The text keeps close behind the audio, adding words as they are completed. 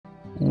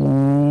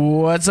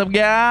What's up,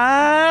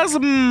 guys?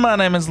 My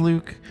name is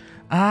Luke.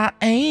 I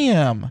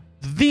am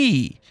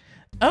the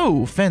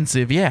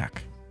Offensive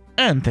Yak,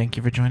 and thank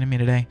you for joining me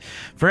today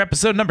for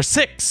episode number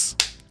 6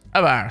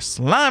 of our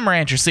Slime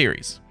Rancher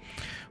series,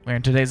 where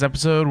in today's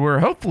episode we're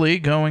hopefully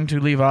going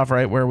to leave off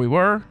right where we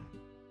were.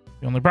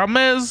 The only problem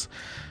is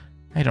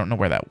I don't know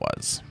where that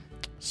was.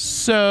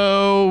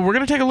 So we're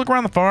going to take a look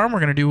around the farm.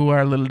 We're going to do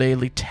our little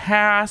daily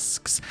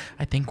tasks.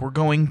 I think we're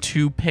going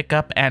to pick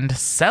up and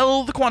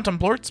sell the quantum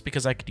plorts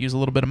because I could use a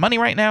little bit of money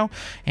right now,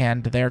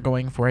 and they're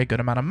going for a good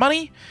amount of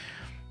money.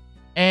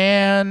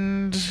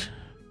 And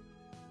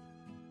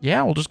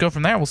yeah, we'll just go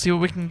from there. We'll see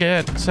what we can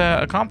get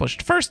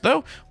accomplished. First,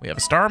 though, we have a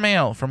star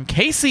mail from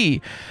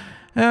Casey.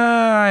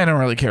 I don't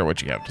really care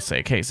what you have to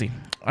say, Casey.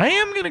 I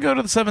am going to go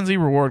to the 7Z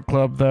Reward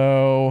Club,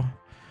 though.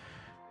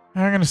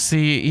 I'm going to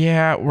see.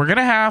 Yeah, we're going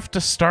to have to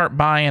start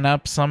buying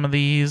up some of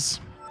these.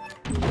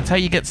 That's how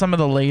you get some of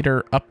the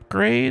later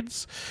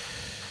upgrades.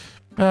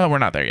 We're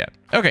not there yet.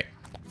 Okay,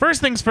 first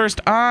things first,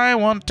 I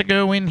want to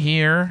go in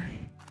here.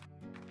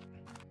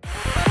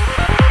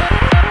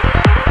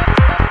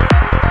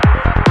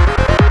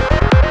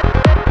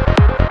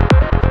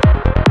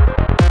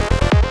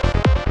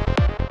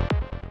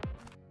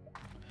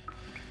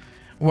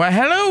 Well,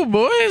 hello,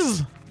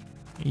 boys.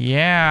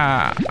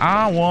 Yeah,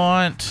 I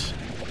want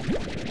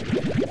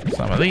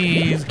some of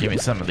these. Give me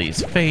some of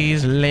these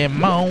phase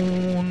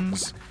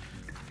lemons.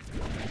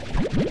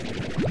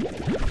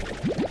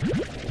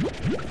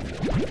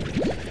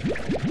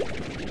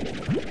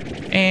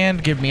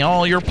 And give me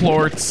all your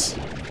plorts.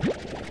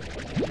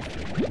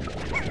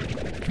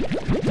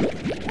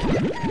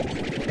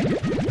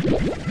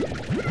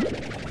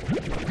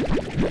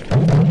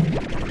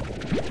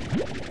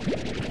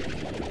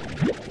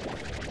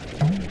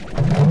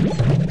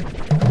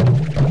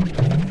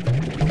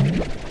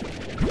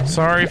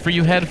 Sorry for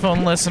you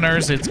headphone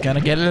listeners, it's gonna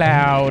get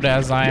loud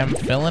as I am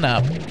filling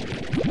up.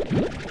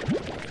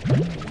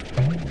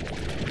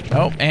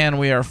 Oh, and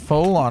we are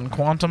full on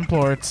quantum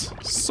plorts.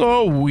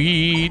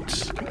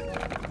 Sweet.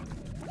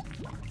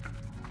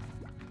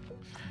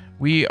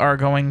 We are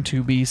going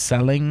to be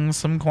selling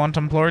some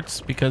quantum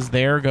plorts because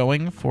they're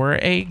going for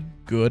a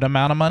good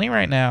amount of money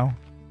right now.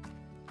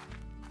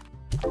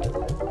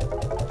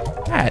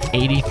 At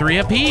 83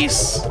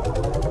 apiece.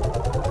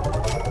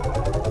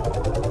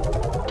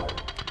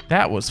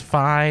 That was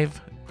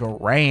 $5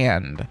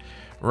 grand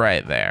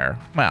right there.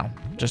 Well,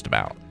 just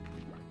about.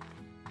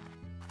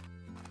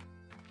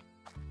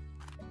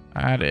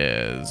 That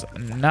is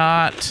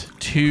not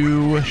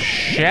too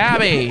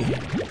shabby.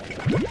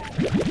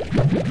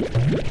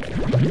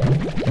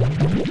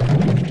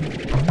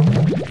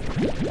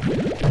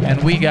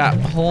 And we got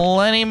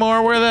plenty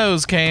more where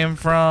those came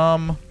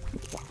from.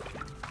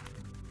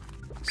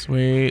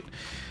 Sweet.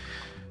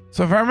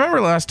 So if I remember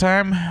last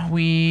time,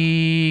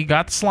 we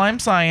got slime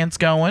science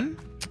going,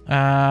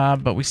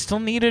 but we still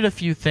needed a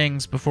few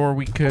things before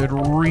we could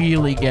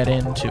really get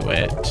into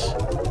it.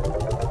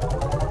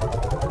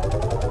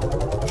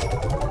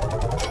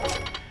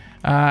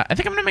 I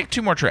think I'm gonna make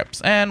 2 more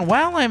trips, and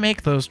while I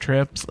make those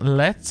trips,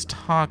 let's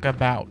talk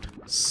about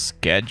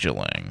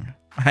scheduling.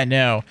 I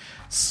know,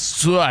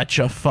 such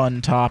a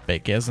fun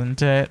topic,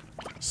 isn't it?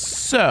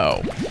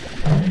 So,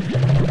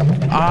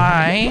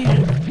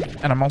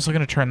 and I'm also going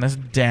to turn this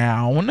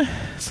down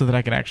so that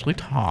I can actually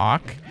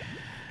talk.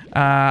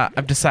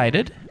 I've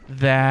decided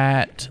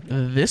that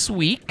this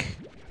week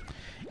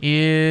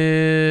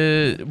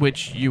is,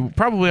 which you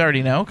probably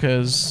already know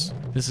because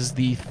this is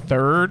the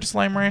 3rd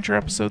Slime Rancher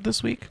episode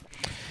this week.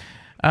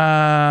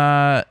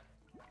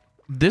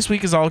 This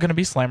week is all going to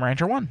be Slime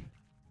Rancher 1.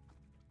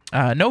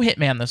 No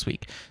Hitman this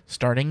week.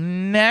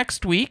 Starting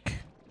next week,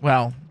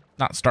 well,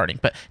 not starting,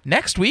 but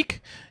next week,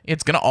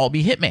 it's going to all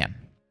be Hitman.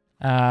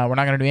 We're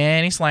not going to do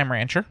any Slime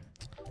Rancher,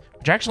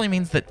 which actually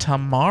means that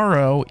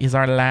tomorrow is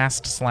our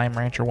last Slime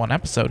Rancher 1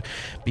 episode,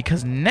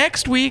 because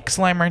next week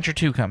Slime Rancher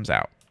 2 comes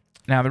out.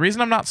 Now, the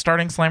reason I'm not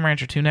starting Slime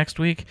Rancher 2 next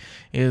week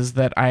is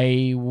that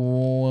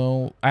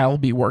I'll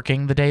be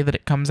working the day that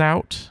it comes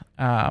out,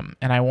 and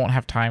I won't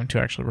have time to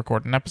actually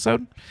record an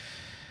episode.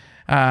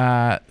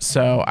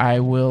 So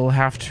I will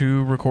have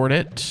to record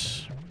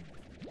it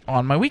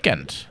on my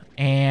weekend.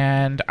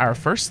 And our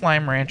first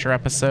Slime Rancher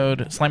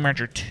episode, Slime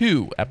Rancher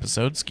 2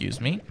 episode, excuse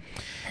me,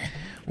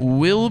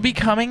 will be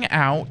coming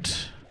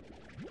out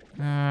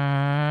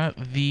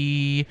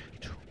the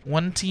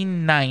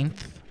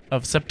 29th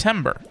of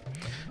September.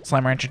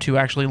 Slime Rancher 2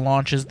 actually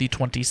launches the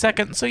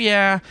 22nd, so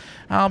yeah,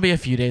 I'll be a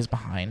few days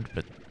behind,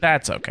 but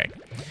that's okay.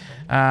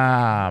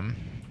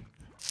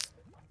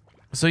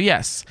 So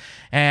yes,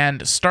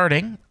 and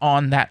starting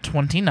on that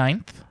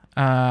 29th,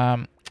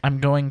 I'm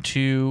going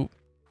to,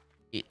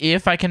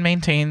 if I can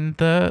maintain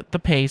the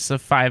pace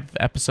of 5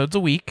 episodes a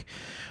week,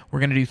 we're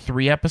going to do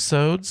 3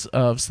 episodes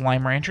of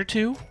Slime Rancher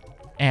 2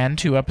 and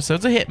 2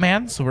 episodes of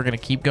Hitman. So we're going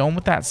to keep going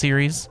with that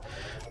series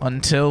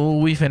until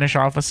we finish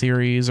off a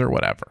series or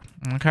whatever.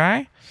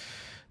 Okay?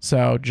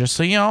 So just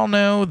so y'all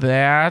know,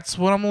 that's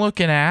what I'm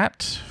looking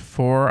at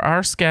for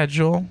our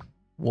schedule.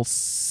 We'll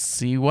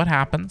see what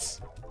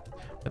happens.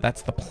 but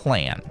that's the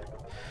plan.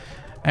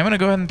 I'm going to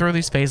go ahead and throw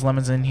these phase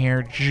lemons in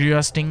here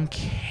just in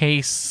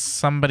case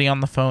somebody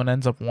on the phone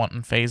ends up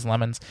wanting phase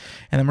lemons.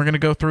 And then we're going to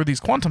go through these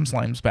quantum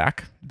slimes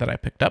back that I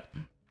picked up.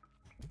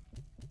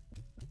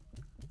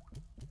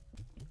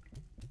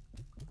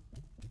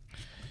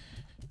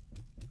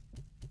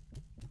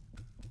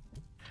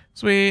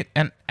 Sweet.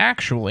 And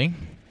actually,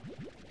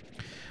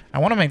 I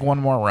want to make one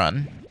more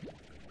run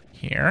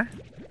here.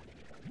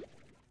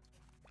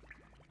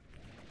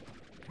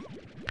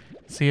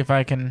 See if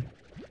I can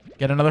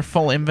get another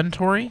full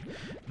inventory.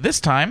 This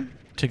time,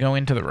 to go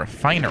into the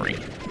refinery.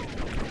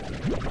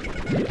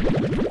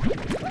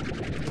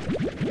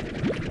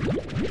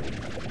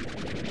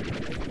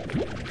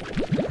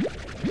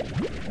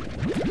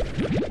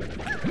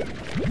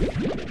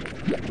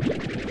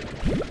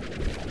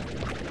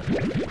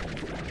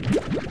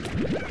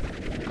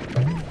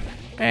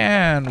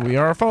 And we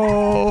are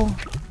full.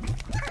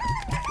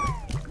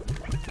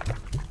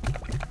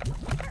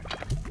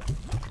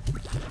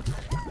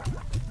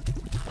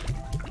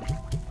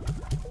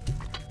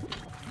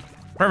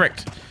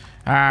 Perfect.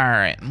 All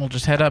right, we'll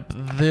just head up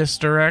this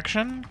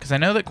direction because I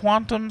know that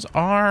quantums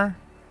are...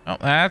 Oh,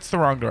 that's the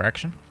wrong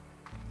direction.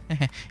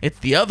 It's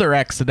the other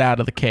exit out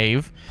of the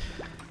cave.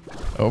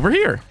 Over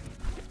here.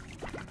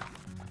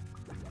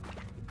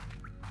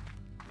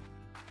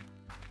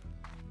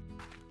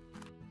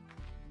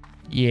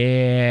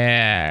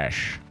 Yes.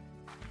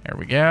 There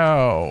we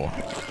go.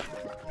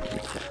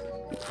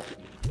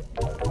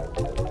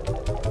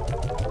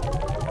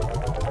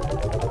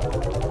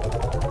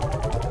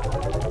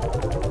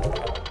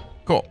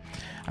 Cool.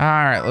 All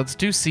right, let's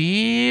do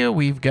C.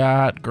 We've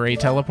got Gray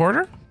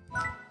Teleporter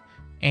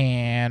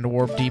and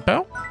Warp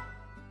Depot.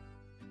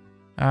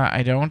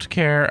 I don't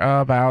care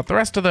about the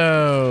rest of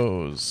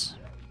those.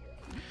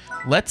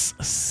 Let's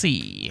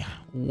see.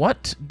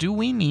 What do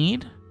we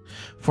need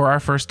for our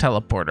first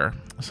teleporter?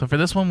 So for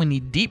this one, we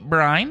need Deep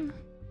Brine,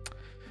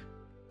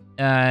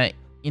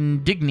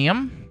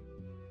 Indignium,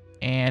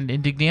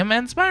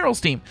 and Spiral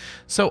Steam.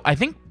 So I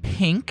think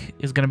pink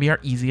is going to be our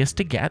easiest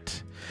to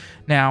get.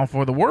 Now,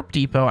 for the Warp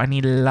Depot, I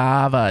need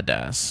Lava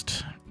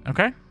Dust.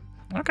 Okay?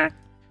 Okay.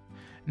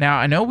 Now,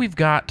 I know we've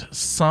got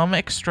some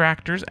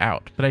extractors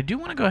out, but I do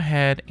want to go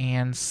ahead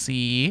and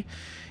see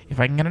if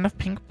I can get enough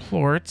pink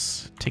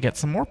plorts to get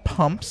some more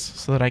pumps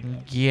so that I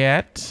can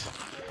get...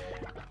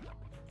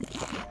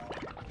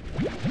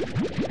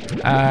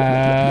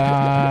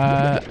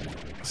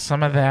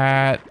 some of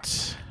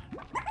that...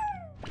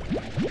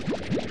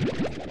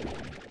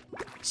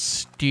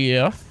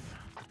 stuff.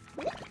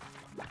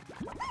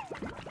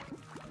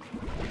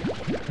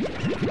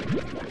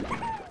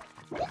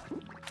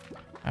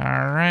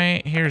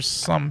 Alright, here's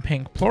some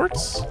pink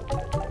plorts.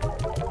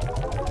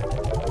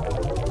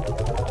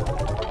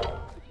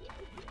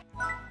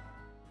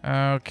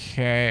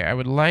 Okay, I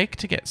would like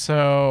to get...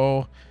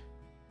 So,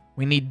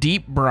 we need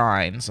Deep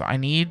Brine, so I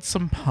need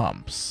some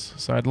pumps.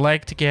 So I'd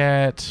like to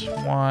get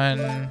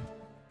one...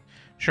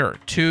 Sure,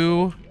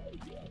 2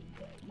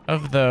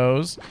 of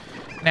those.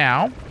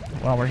 Now,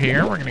 while we're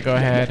here, we're going to go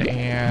ahead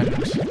and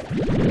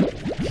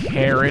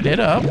carrot it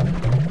up.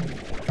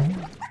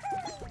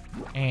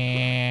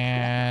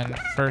 And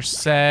first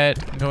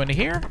set, go into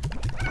here.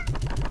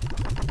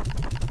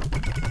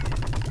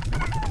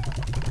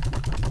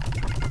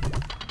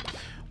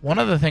 One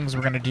of the things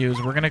we're going to do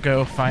is we're going to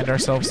go find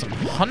ourselves some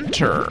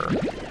hunter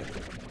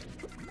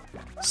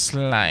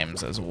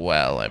slimes as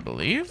well, I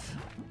believe.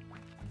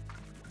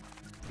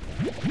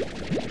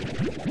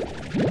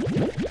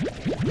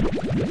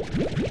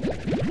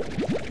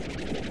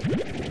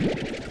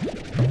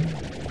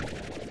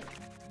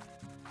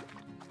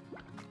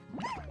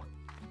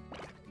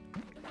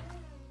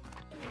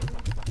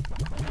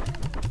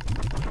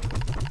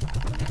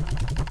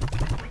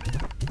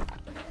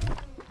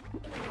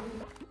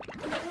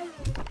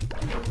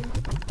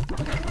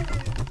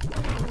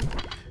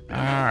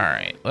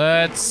 Alright,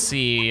 let's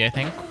see. I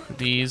think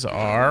these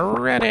are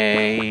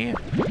ready.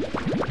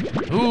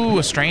 Ooh,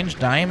 a strange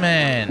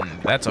diamond.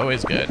 That's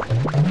always good.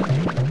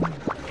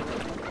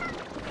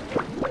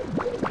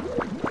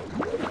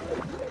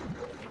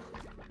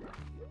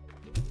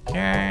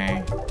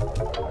 Okay.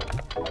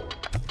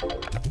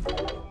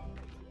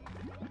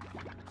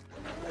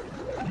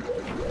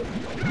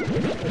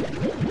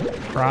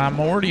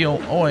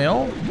 Primordial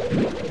oil.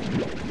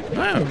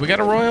 Oh, we got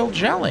a royal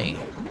jelly.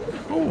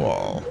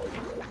 Cool.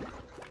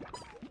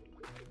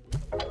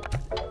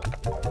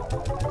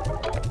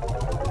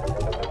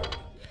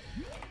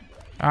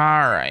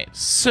 Alright,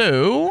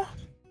 so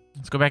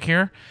let's go back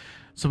here.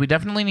 So we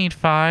definitely need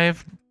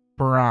 5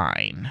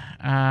 brine.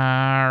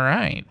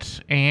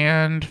 Alright,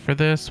 and for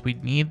this we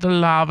need the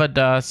lava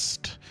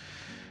dust.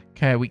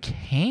 Okay, we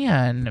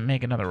can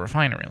make another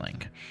refinery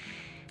link.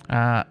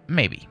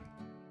 Maybe.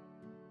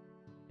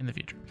 In the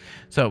future.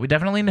 So we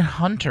definitely need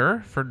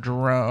Hunter for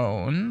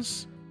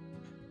drones.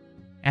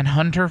 And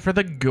Hunter for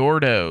the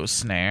Gordo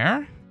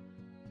snare.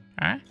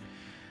 Okay.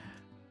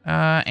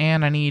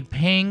 And I need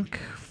pink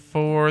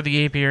for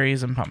the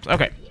apiaries and pumps.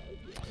 Okay.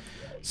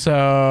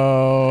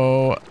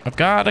 So I've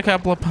got a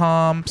couple of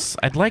pumps.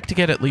 I'd like to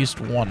get at least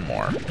one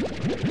more.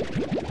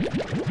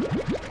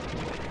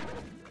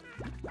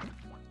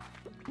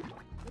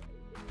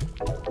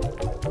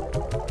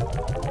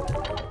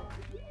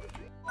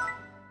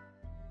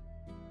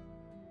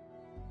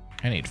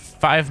 I need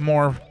 5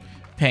 more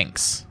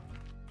pinks.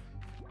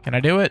 Can I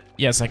do it?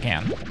 Yes, I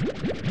can.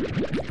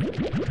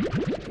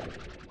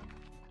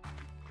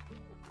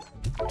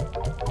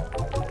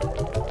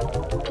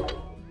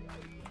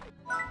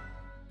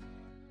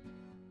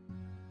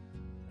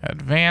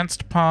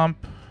 Advanced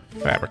pump,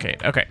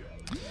 fabricate. Okay,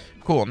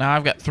 cool. Now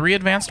I've got 3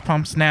 advanced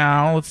pumps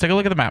now. Let's take a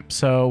look at the map.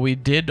 So we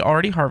did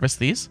already harvest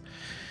these.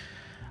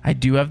 I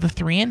do have the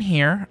 3 in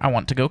here. I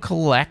want to go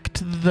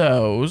collect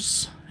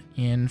those.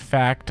 In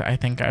fact, I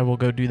think I will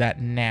go do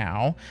that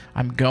now.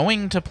 I'm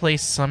going to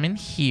place some in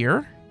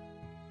here.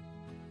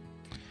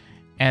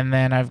 And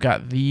then I've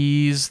got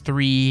these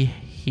 3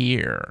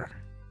 here.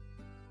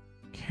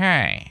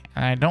 Okay,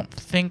 and I don't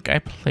think I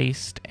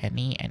placed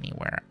any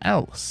anywhere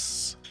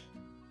else.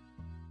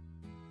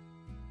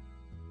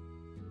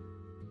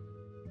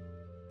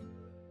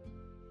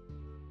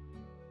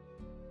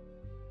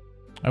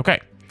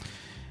 Okay,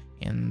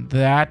 in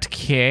that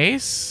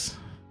case,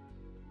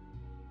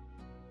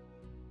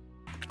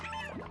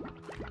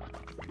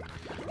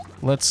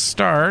 let's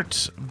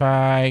start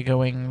by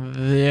going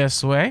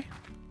this way.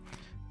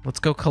 Let's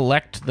go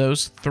collect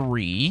those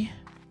 3.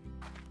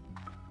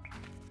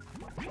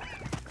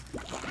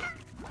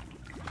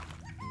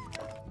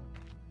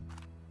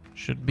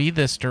 Should be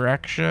this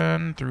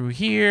direction, through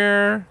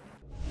here.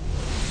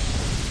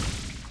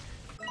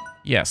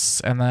 Yes,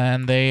 and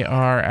then they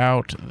are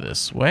out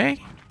this way.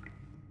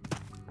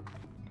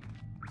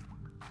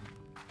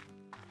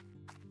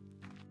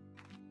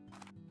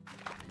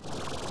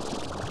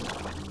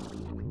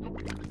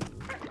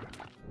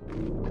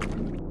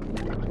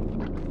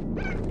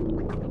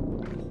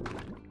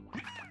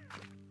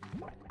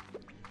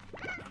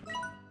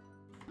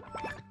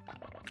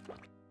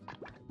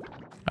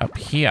 Up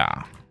here.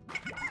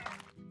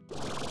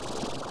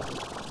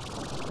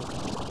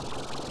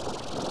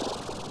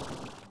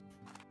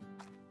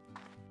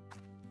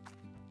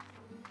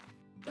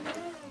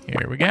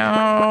 Here we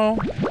go.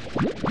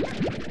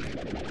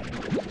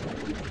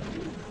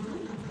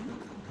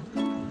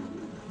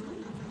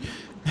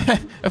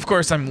 Of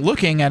course, I'm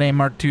looking at a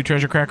Mark II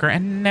treasure cracker,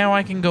 and now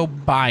I can go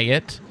buy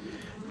it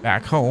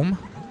back home.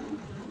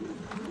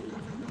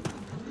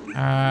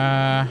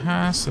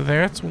 So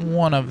there's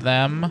one of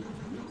them.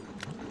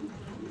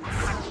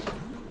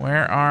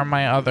 Where are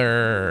my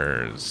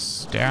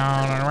others?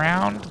 Down and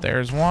around.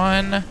 There's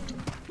one.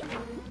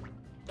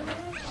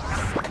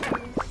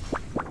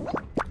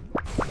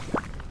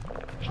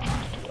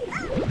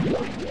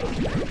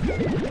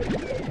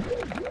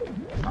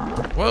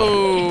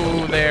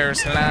 Whoa,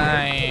 there's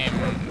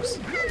slimes.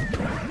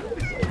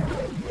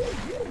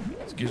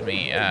 Excuse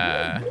me,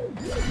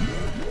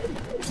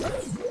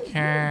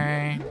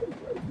 okay.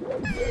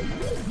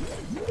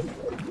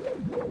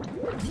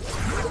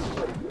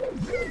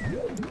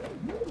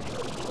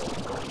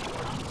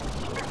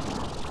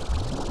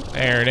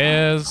 There it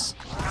is.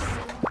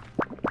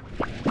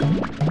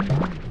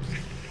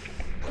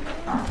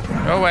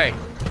 Go away.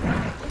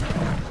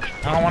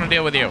 I don't want to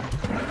deal with you.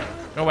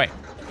 Go away.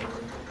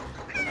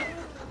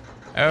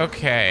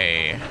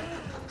 Okay.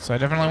 So I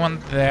definitely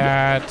want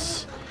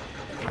that.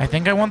 I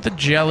think I want the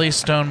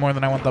jellystone more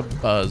than I want the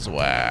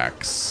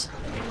buzzwax.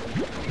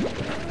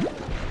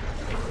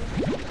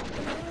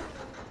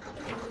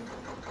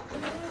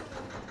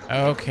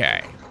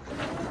 Okay.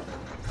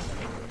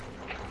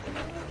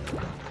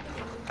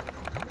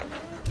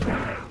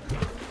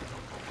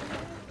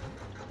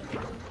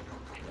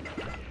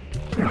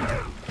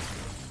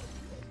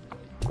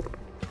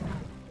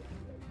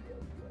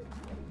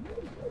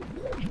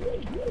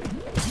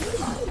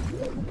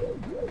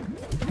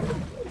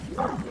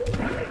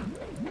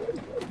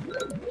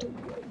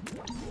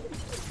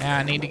 Now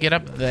I need to get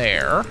up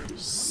there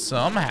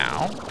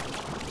somehow.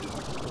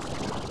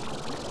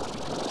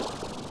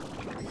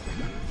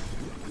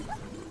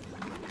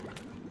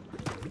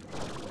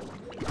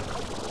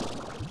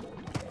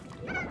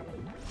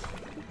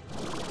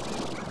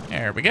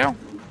 There we go.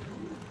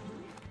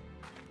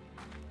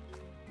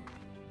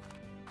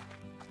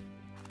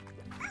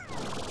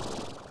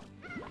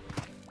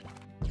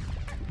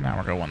 Now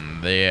we're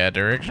going that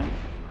direction.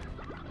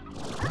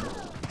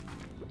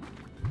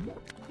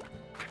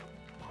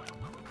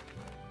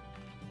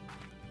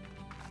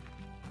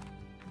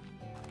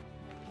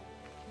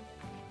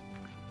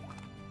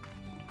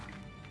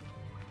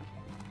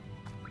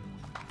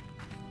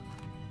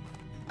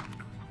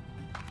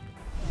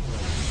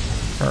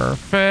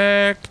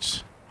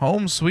 Perfect.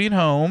 Home sweet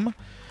home.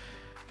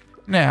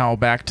 Now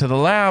back to the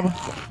lab.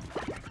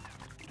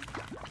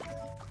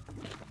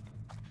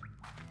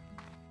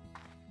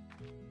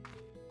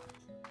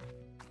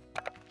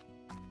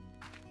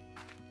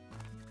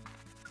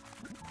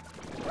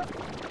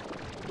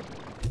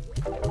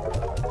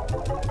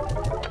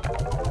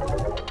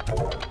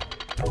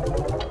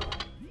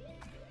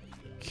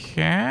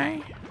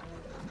 Okay.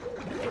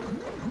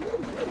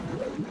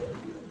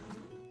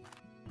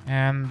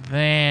 And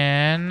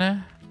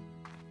then...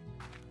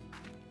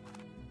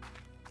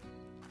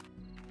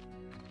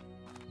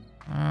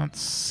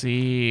 let's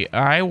see.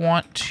 I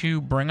want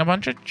to bring a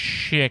bunch of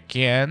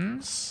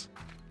chickens.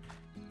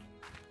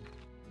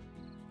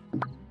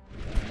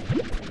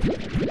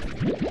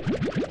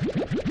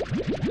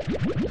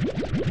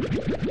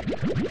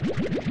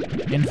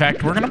 In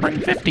fact, we're going to bring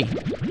 50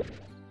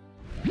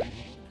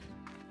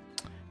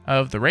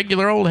 of the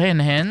regular old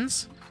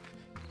hens.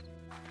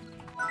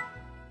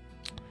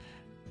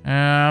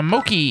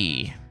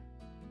 Moki.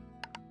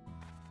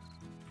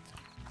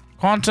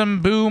 Quantum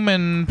Boom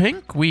and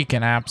Pink. We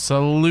can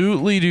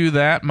absolutely do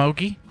that,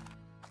 Moki.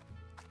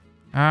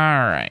 All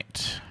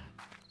right.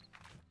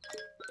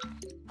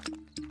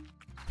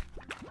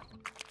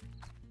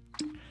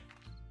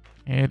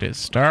 It is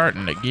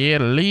starting to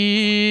get a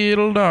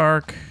little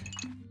dark.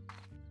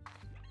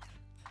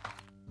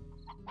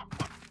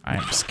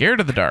 I'm scared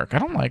of the dark. I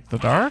don't like the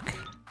dark.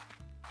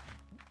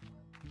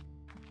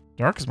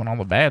 Dark is when all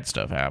the bad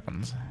stuff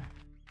happens.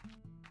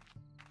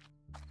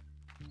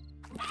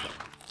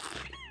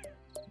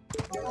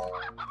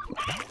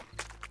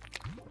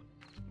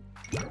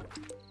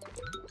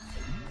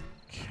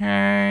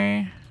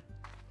 Okay.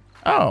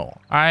 Oh,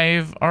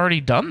 I've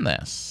already done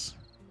this.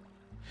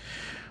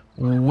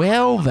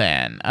 Well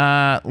then,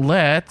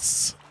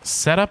 let's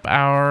set up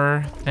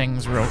our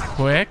things real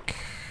quick.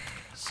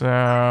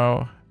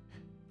 So,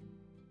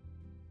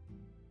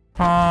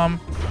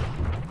 pump,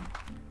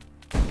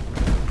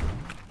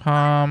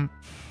 pump,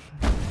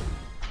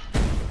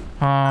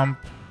 pump.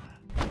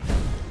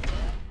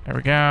 There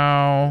we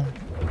go.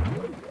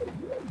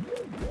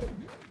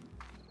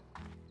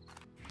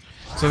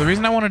 So the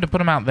reason I wanted to put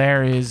them out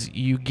there is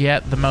you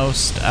get the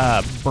most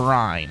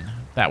brine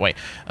that way.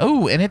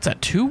 Oh, and it's a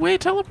two-way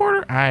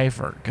teleporter? I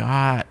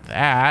forgot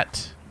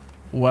that.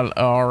 Well,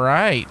 all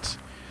right.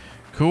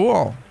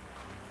 Cool.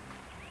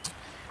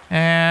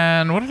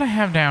 And what did I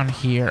have down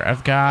here?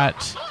 I've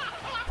got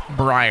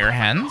briar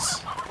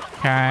hens.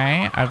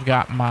 Okay. I've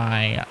got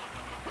my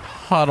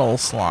huddle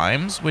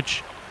slimes,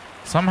 which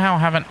somehow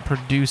haven't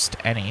produced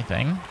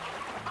anything.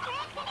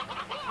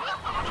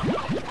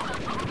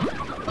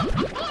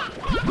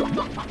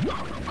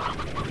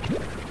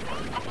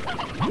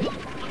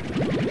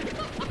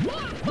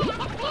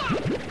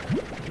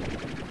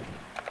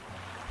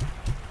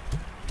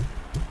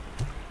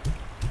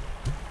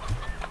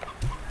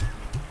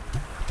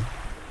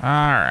 All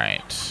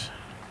right.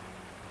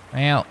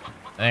 Well,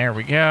 there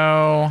we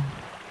go.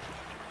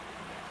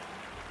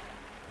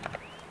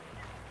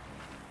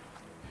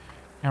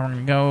 Now we're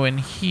gonna go in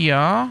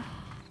here,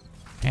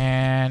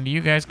 and you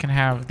guys can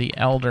have the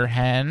elder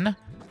hen.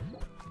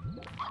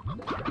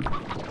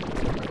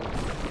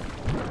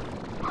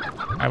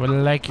 I would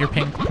like your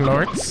pink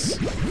plorts.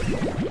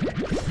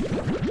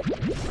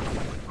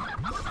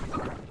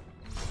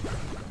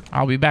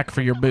 I'll be back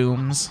for your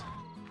booms.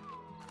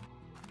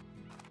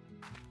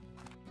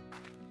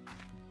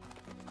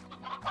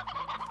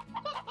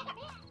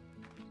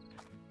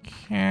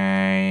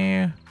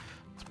 Okay,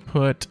 let's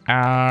put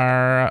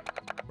our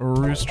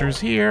roosters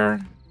here.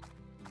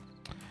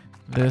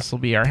 This will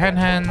be our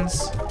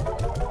hens.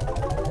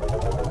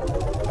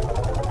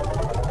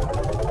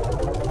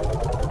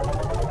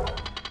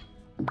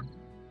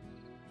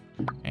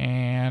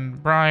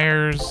 And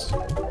briars.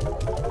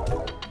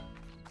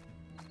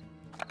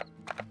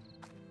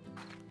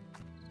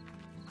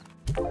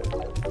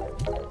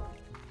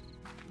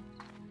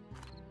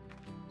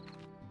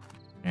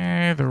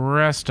 Okay, the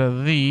rest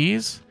of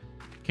these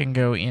can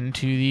go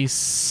into the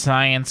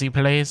science-y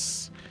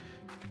place.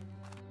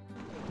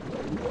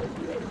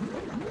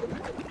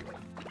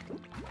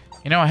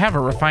 You know, I have a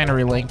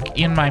refinery link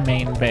in my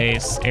main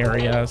base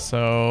area,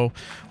 so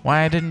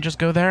why I didn't just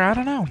go there, I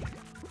don't know.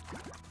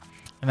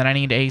 And then I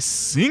need a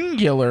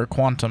singular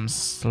quantum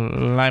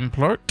slime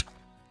plort.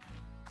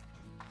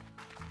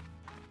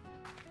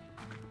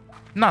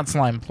 Not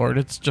slime plort,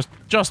 it's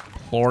just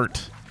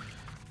plort.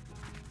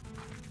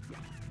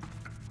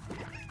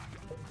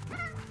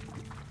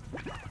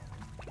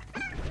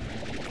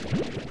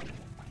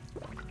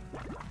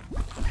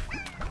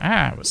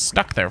 Ah, I was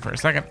stuck there for a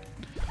second.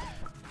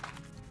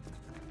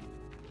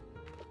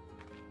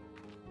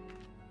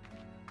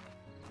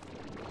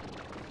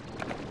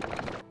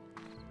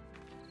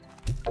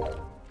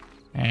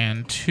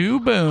 And 2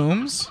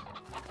 booms.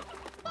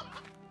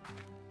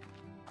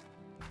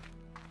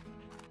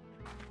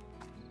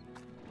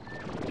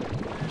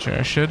 Which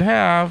I should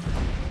have.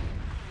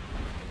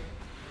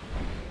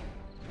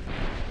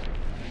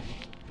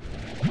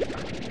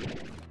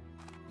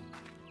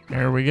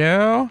 There we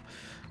go.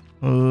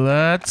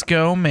 Let's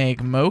go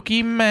make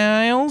Moki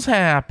Miles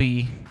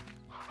happy.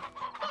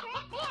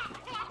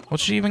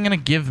 What's she even gonna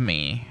give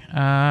me?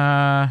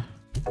 Are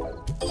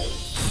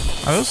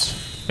those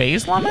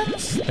phase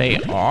lemons? They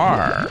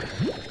are.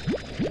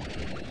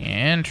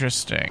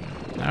 Interesting.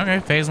 Okay,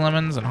 phase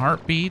lemons and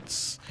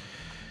heartbeats.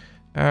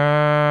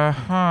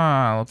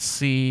 Let's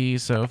see.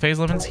 So phase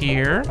lemons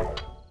here.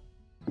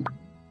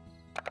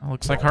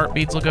 Looks like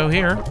heartbeats will go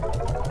here.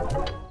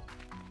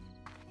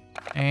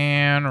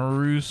 And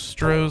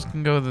Roostros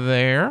can go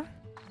there.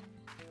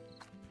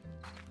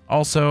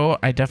 Also,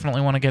 I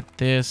definitely want to get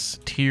this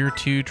tier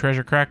 2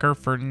 treasure cracker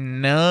for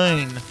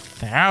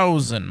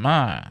 9,000.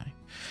 My.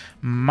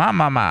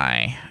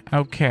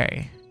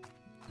 Okay.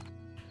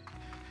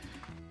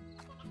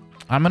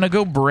 I'm going to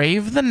go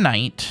brave the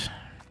night.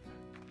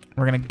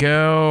 We're going to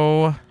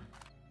go...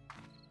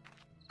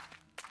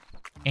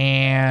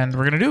 And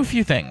we're going to do a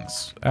few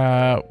things.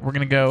 We're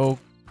going to go...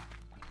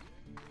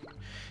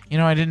 You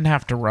know, I didn't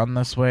have to run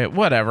this way.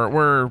 Whatever.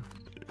 We're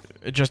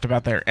just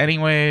about there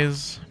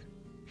anyways.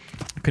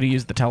 Could have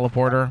used the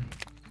teleporter,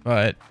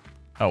 but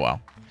oh well.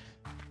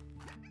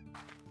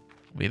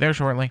 We'll be there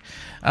shortly.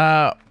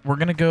 We're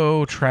going to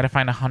go try to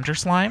find a Hunter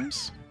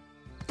Slimes.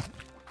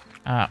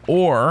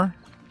 Or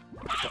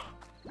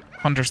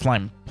Hunter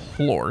Slime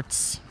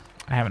Plorts.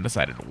 I haven't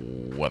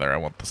decided whether I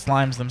want the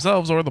slimes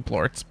themselves or the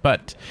plorts,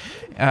 but...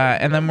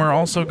 and then we're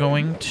also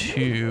going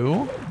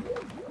to...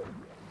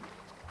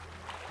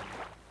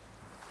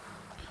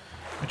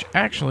 Which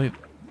actually...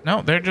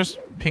 No, they're just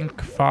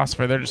pink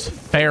phosphor. They're just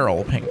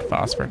feral pink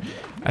phosphor.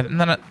 And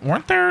then,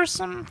 weren't there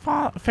some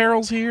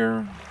ferals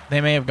here?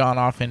 They may have gone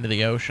off into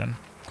the ocean.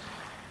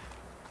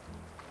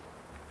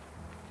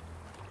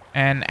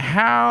 And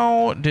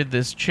how did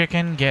this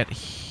chicken get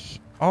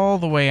all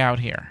the way out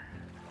here?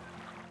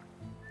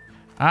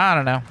 I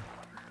don't know.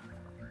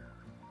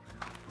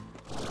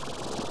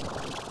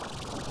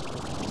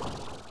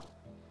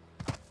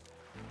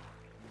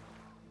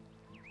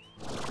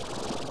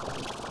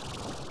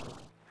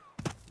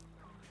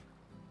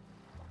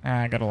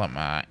 I gotta let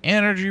my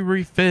energy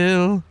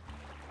refill.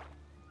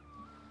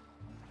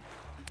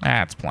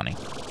 That's plenty.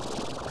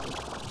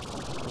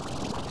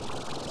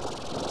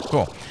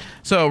 Cool.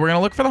 So we're gonna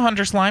look for the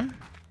Hunter Slime,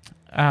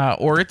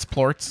 or its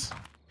plorts.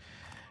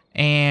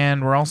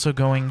 And we're also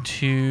going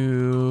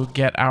to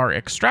get our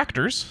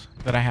extractors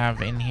that I have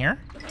in here.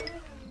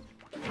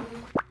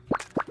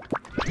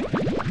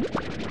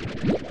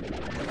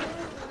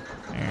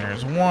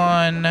 There's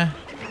 1,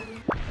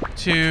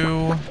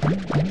 2.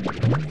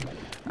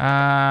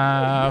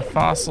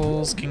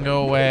 Fossils can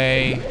go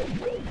away.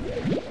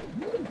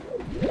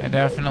 I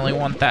definitely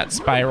want that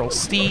spiral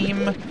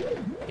steam.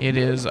 It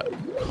is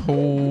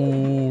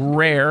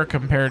rare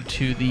compared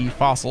to the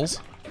fossils.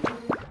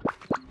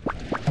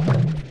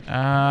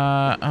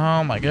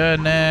 Oh my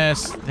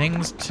goodness.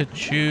 Things to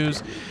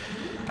choose.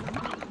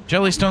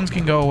 Jellystones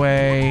can go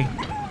away.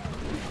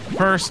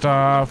 First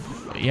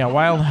off, yeah,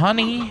 wild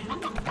honey.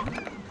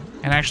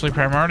 And actually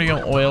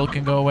primordial oil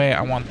can go away.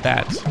 I want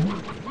that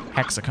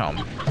hexacomb.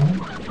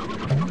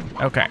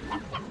 Okay.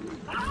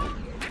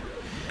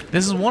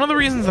 This is one of the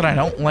reasons that I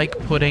don't like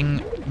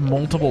putting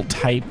multiple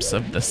types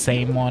of the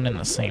same one in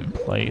the same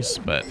place,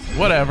 but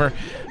whatever.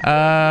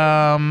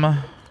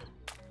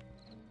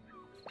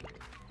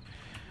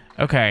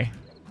 Okay.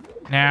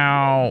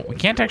 Now, we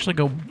can't actually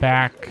go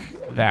back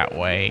that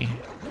way.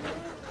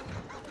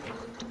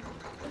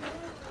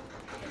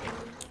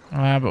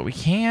 But we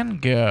can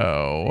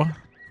go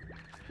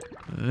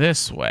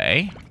this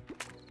way.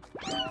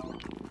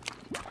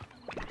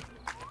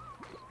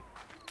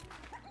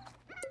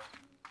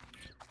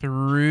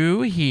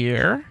 Through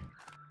here.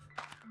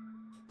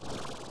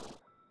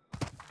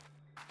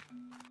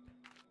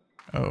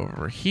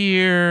 Over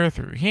here,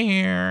 through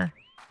here.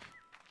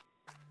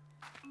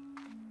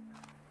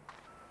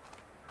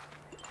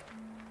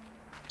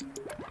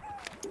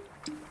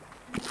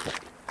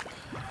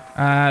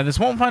 This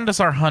won't find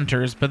us our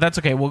hunters, but that's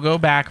okay. We'll go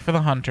back for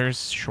the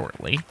hunters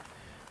shortly.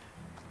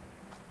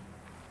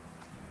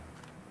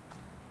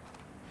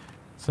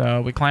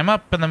 So we climb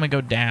up and then we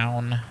go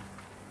down.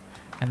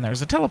 And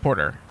there's a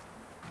teleporter.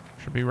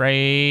 Should be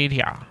right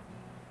here.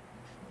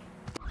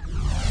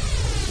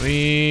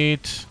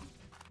 Sweet.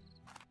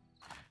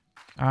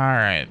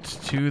 Alright,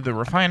 to the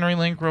refinery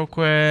link real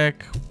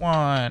quick.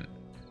 1.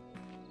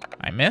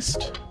 I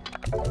missed.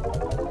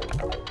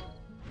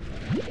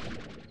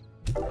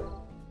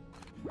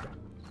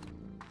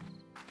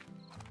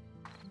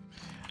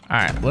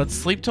 Alright, let's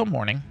sleep till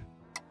morning.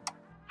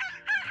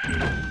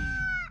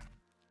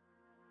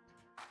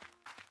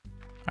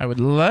 I would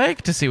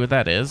like to see what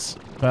that is,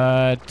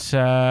 but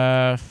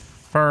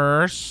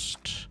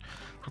first,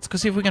 let's go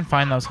see if we can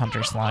find those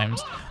Hunter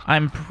Slimes.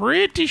 I'm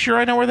pretty sure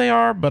I know where they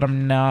are, but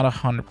I'm not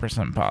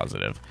 100%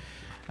 positive.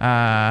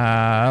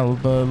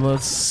 But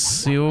let's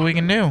see what we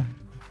can do.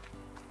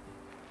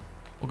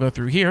 We'll go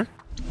through here,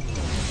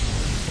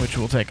 which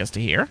will take us to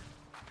here.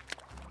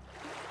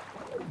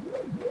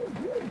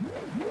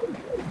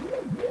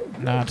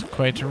 Not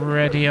quite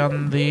ready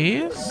on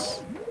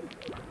these.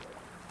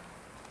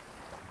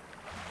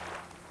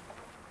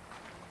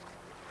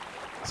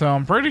 So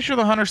I'm pretty sure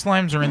the Hunter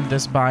Slimes are in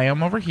this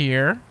biome over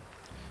here.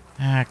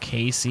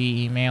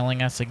 Casey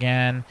emailing us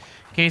again.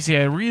 Casey,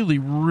 I really,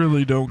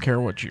 really don't care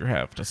what you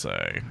have to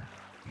say.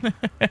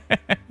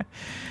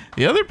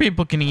 The other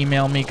people can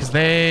email me because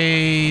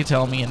they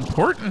tell me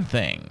important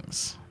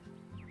things.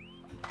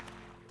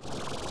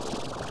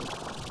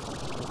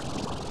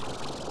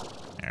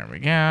 There we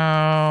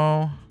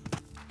go.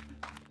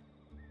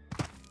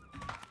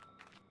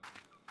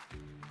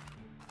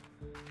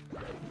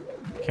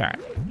 Okay.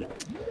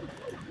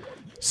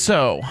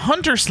 So,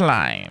 hunter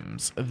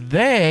slimes.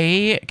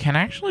 They can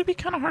actually be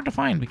kind of hard to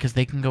find because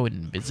they can go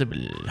invisible.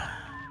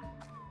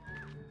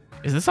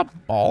 Is this a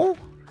ball?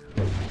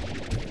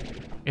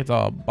 It's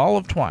a ball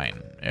of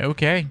twine.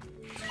 Okay.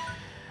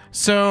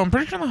 So, I'm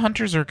pretty sure the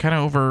hunters are kind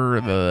of over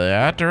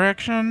that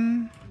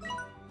direction.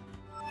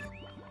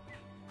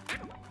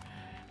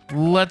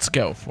 Let's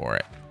go for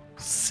it.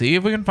 See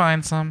if we can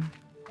find some.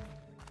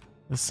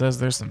 This says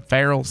there's some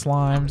feral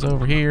slimes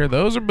over here.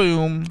 Those are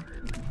boom.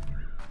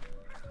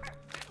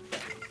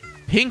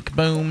 Pink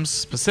booms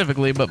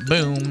specifically, but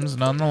booms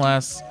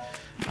nonetheless.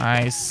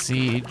 I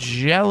see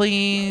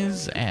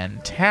jellies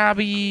and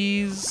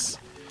tabbies.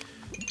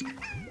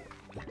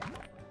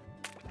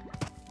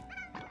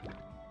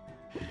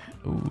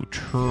 Ooh,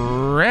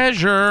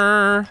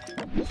 treasure.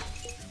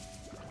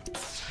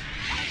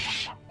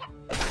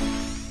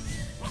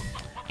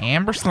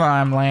 Amber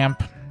slime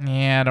lamp.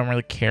 Yeah, I don't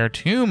really care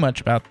too much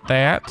about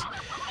that.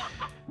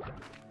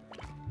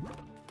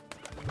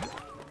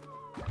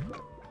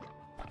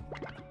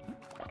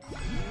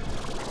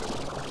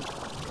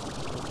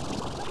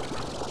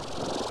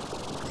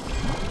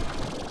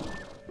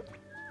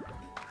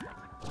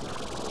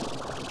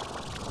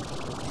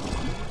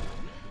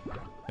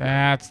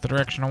 That's the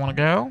direction I want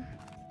to go.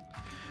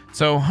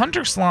 So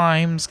hunter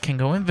slimes can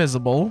go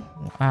invisible,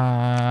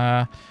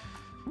 but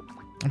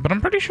I'm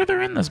pretty sure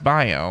they're in this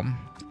biome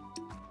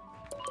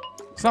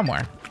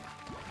somewhere.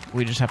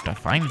 We just have to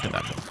find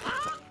them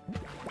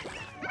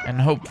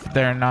and hope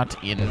they're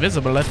not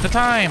invisible at the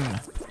time.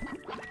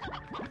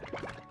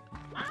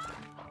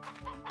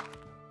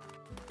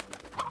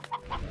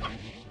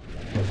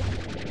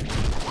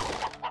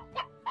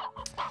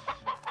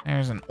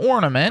 There's an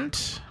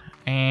ornament.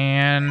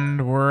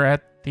 And we're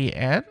at the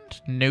end?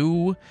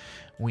 No,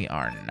 we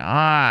are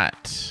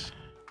not.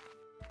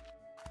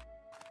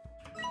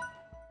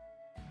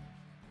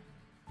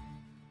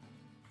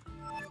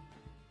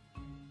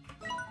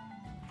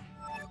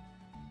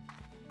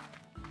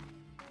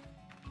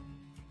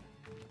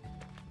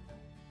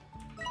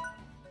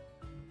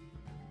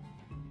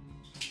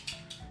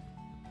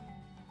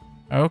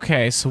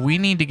 Okay, so we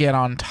need to get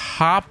on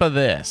top of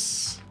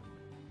this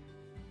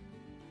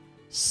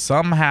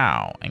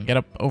somehow and get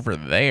up over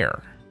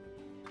there.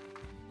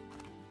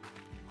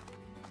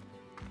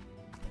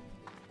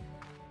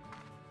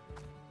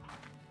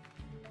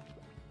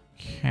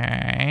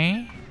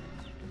 Okay.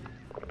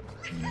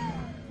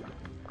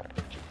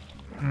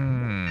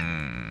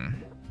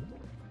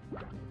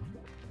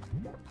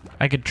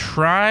 I could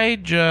try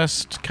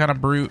just kind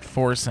of brute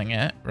forcing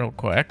it real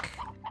quick.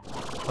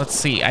 Let's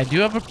see. I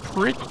do have a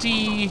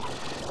pretty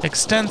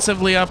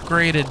extensively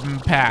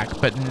upgraded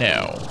pack, but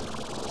no.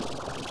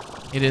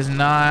 It is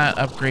not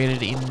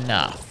upgraded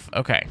enough.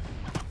 Okay.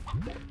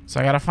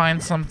 So I gotta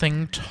find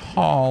something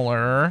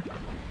taller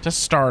to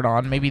start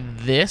on. Maybe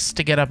this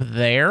to get up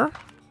there.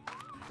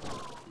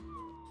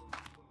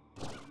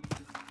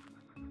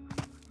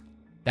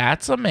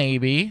 That's a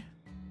maybe.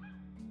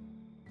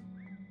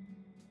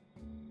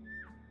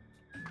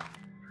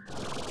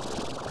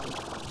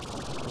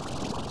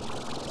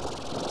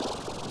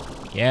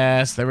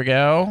 Yes, there we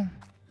go.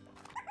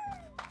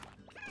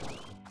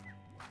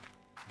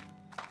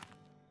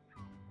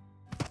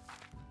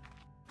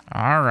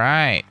 All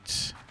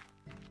right.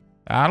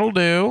 That'll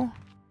do.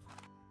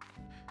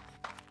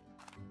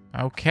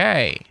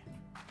 Okay.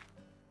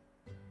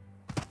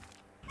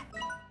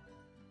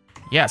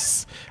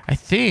 Yes, I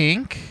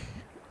think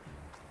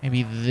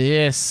maybe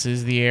this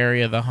is the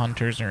area the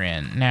hunters are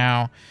in.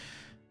 Now,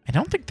 I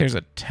don't think there's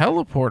a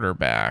teleporter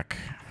back,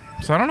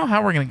 so I don't know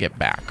how we're going to get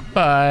back,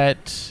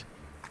 but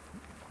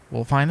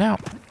we'll find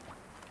out.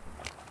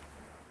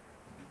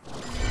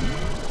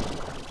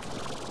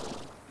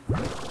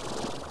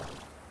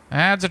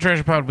 That's a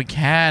treasure pod we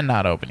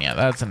cannot open yet.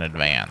 That's an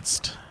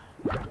advanced.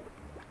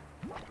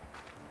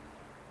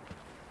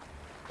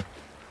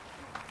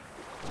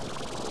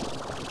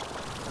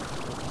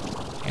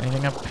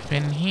 Anything up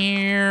in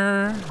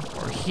here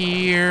or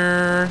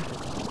here?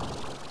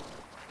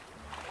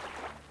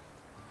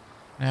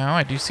 No,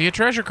 I do see a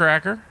treasure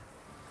cracker.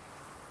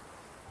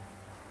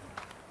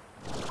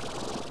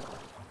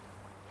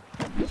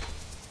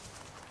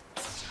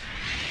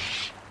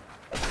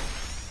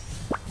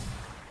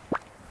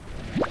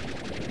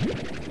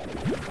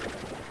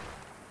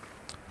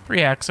 Free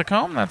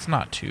hexacomb, that's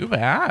not too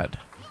bad.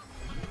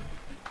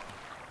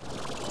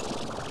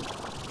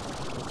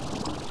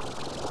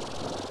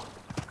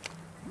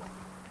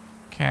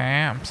 Okay,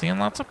 I'm seeing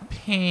lots of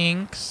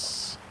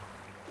pinks.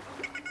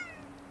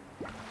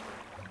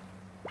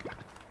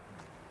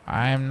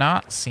 I'm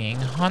not seeing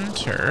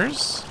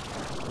hunters.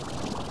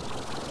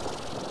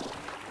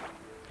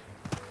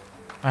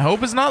 My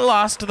hope is not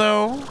lost,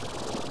 though.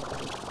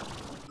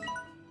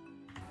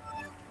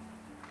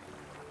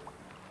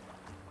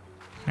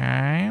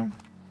 Okay.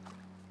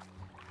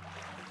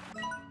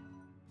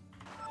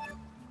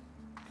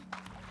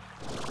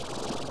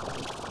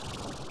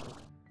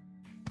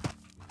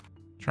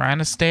 Trying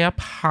to stay up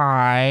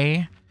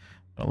high.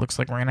 It looks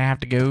like we're gonna have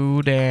to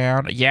go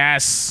down.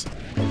 Yes!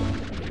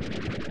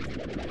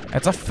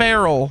 That's a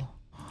feral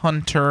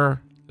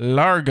hunter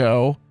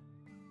largo.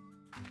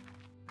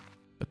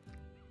 But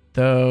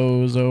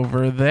those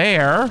over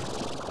there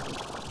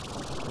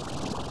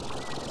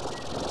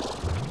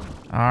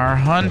are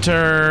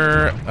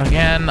hunter,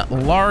 again,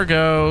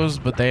 largos,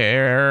 but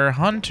they're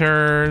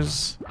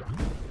hunters.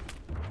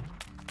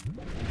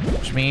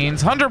 Which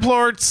means hunter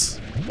plorts.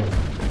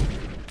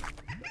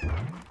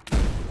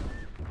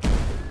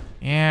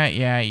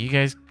 Yeah, you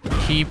guys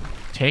keep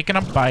taking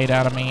a bite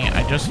out of me.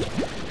 I just,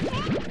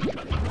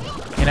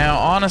 you know,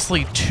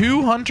 honestly,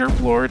 2 hunter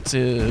plorts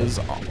is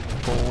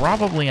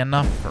probably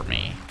enough for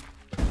me.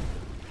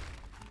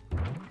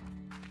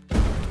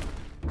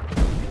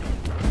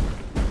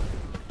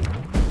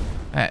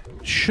 That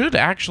should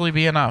actually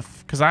be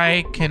enough, because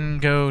I can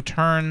go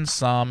turn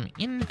some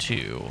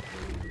into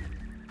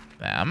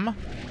them.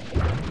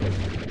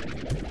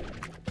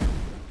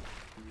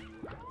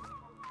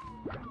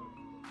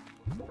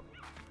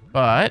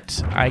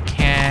 But I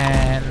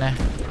can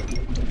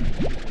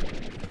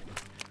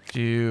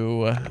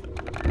do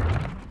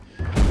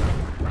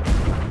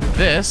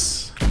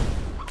this.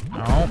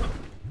 Oh.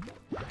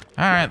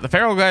 Alright, the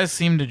feral guys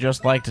seem to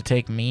just like to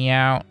take me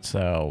out,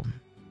 so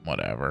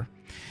whatever.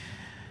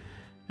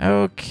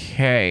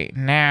 Okay,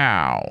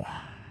 now,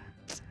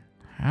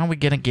 how are we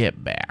gonna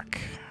get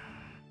back?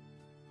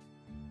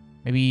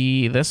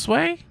 Maybe this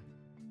way?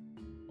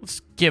 Let's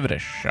give it a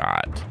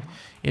shot.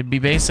 It'd be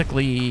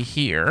basically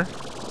here.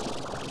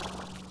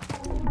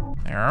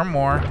 There are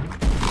more.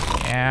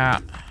 Yeah.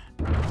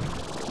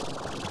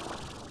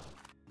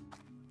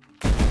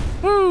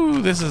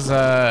 Woo, this is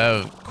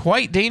a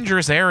quite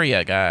dangerous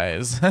area,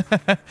 guys.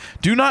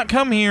 Do not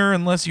come here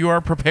unless you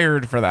are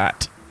prepared for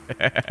that.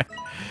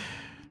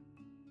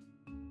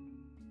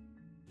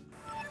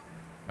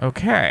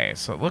 Okay,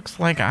 so it looks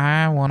like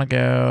I want to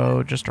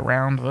go just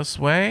around this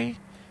way.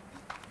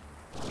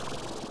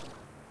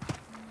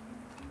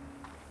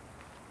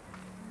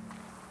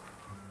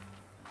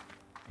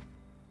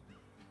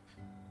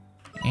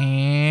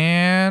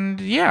 And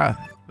yeah,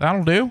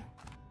 that'll do.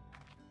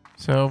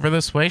 So over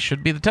this way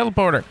should be the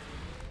teleporter.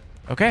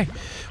 Okay,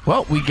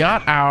 well, we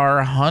got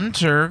our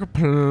hunter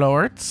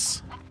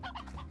plorts.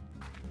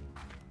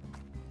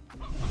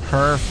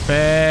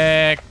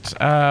 Perfect.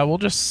 We'll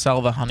just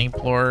sell the honey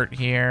plort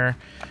here.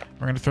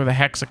 We're gonna throw the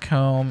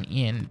hexacomb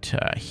into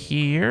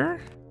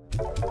here.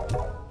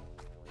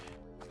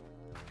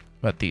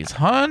 But these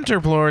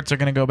hunter plorts are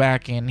gonna go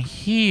back in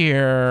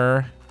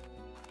here.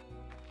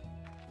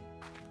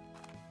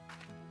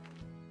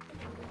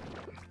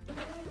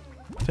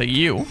 To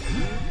you.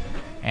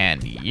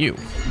 And you.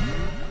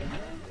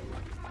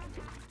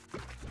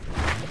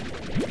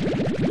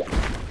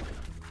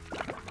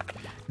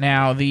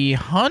 Now, the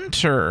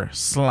hunter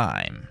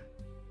slime,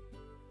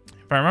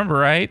 if I remember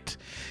right,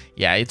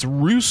 yeah, it's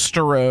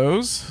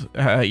Roosteros.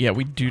 Yeah,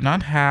 we do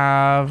not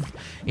have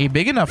a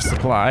big enough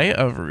supply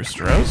of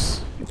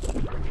Roosteros.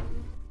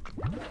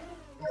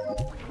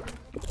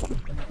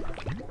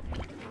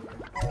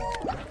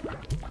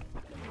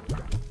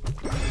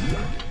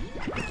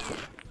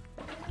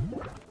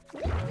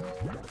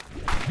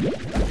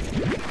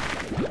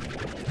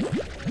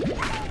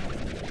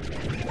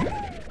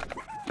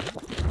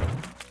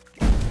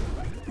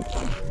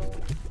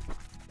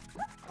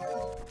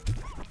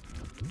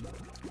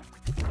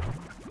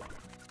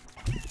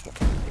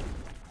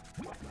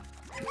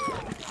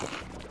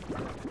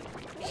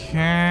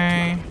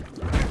 Okay.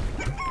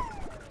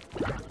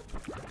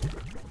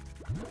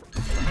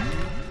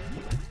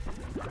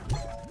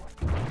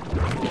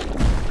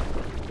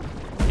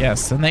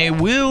 Yes, and they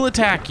will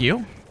attack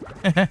you,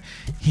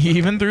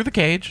 even through the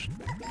cage.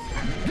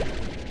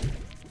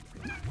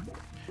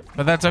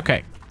 But that's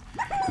okay.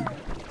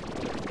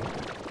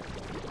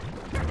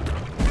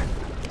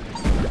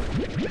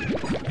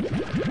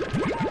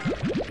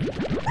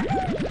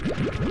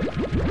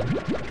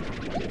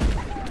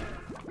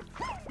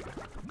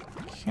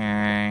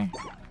 Okay.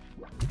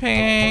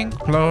 Pink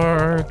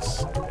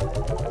plorts.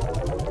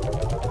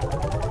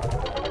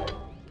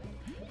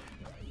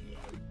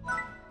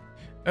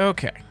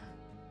 Okay.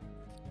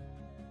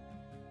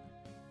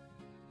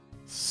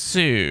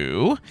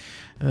 So,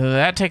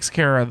 that takes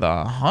care of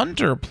the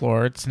hunter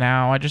plorts.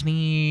 Now, I just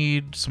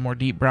need some more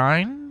deep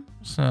brine,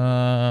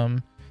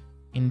 some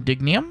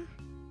indignium,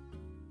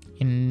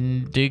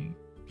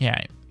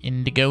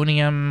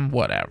 indigonium,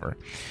 whatever.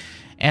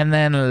 And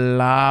then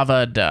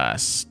lava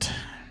dust.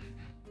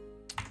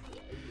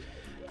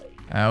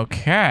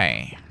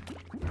 Okay.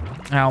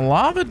 Now,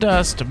 lava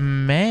dust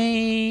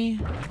may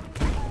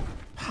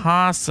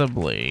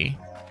possibly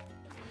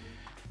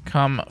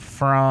come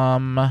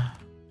from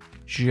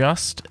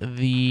just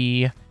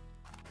the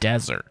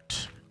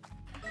desert.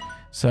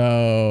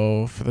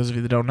 So, for those of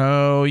you that don't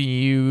know,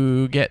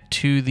 you get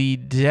to the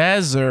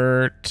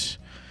desert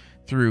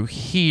through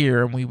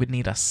here, and we would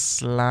need a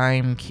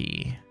slime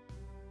key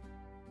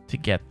to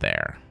get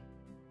there.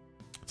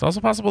 It's also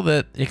possible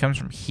that it comes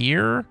from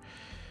here.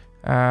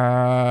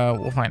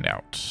 We'll find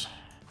out.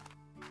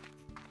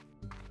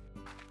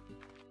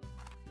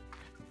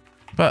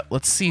 But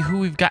let's see who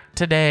we've got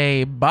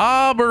today.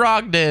 Bob or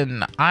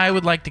Ogden? I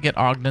would like to get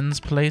Ogden's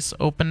place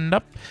opened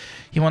up.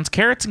 He wants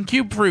carrots and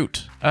cube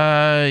fruit.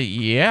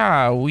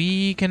 Yeah,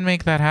 we can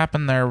make that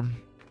happen there.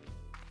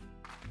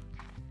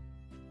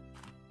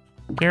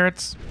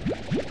 Carrots.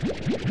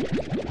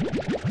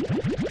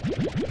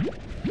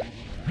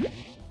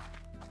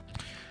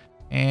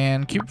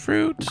 And cube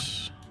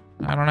fruit.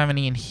 I don't have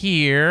any in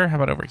here. How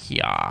about over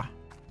here?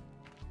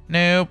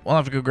 Nope. We'll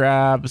have to go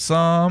grab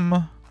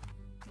some.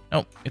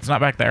 Nope, it's not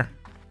back there.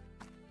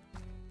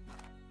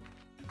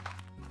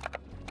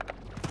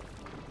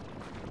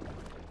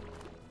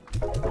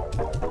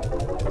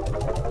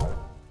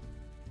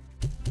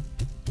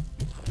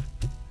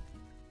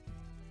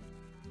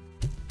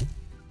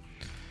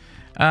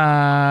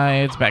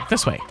 It's back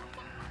this way.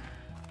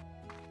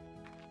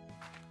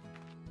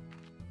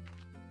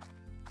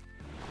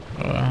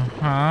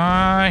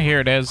 Here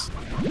it is.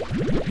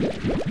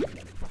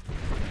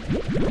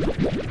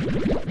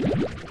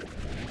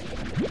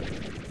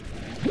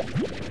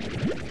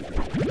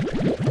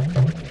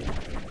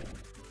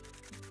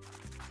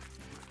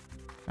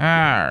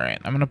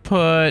 Alright, I'm gonna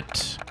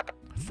put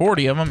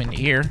 40 of them in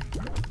here.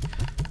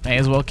 May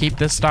as well keep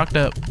this stocked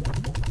up.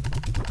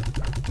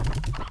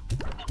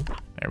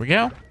 There we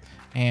go.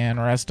 And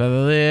the rest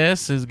of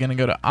this is gonna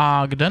go to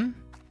Ogden.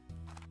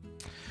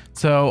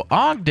 So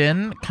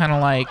Ogden, kind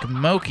of like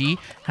Moki,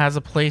 has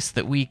a place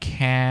that we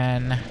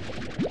can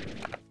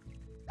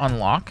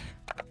unlock.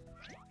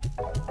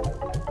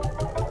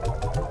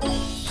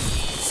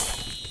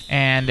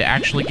 And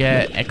actually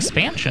get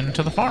expansion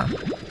to the farm.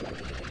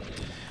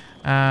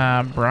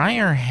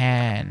 Briar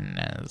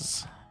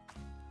hens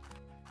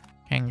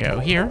can go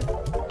here.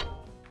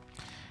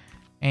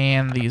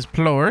 And these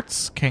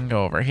plorts can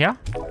go over here.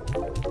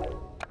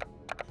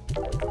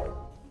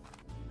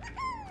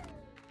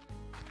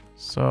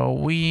 So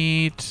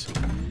wheat.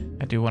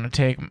 I do want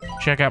to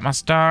check out my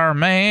star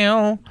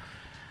mail.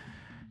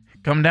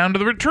 Come down to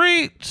the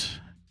retreat.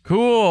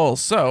 Cool.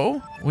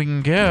 So we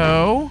can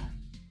go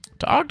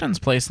to Ogden's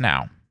place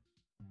now.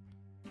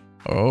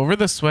 Over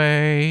this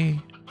way.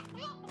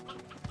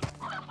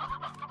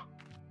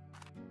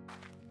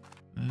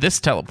 This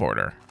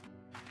teleporter.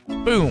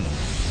 Boom.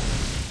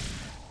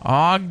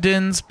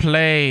 Ogden's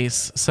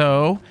place.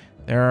 So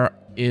there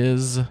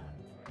is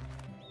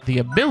the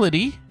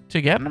ability to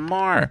get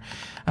more.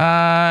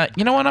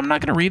 You know what? I'm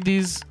not going to read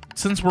these.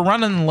 Since we're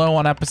running low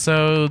on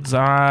episodes,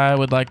 I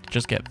would like to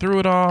just get through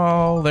it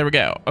all. There we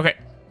go. Okay.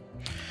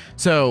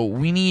 So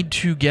we need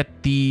to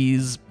get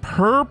these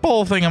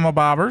purple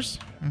thingamabobbers.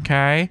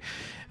 Okay.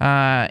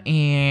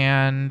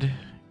 And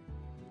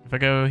if I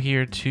go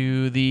here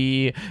to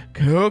the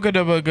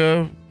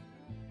Kokodabugga,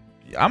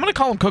 I'm going to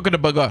call them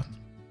Kokodabugga.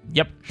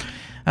 Yep.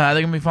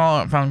 They can be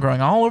found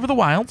growing all over the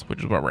wilds,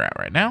 which is where we're at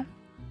right now.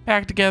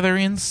 Packed together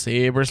in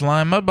Saber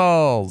Slime Mud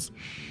Balls.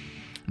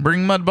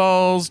 Bring Mud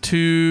Balls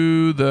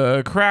to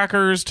the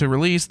crackers to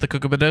release the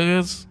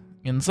Kokobaduggas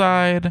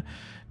inside.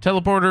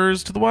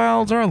 Teleporters to the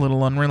wilds are a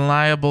little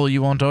unreliable.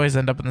 You won't always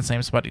end up in the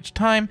same spot each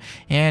time,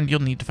 and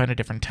you'll need to find a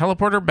different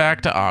teleporter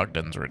back to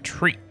Ogden's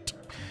retreat.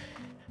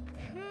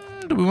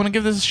 Do we want to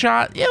give this a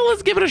shot? Yeah,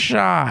 let's give it a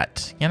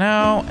shot. You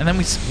know, and then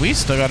we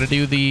still got to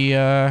do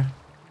the.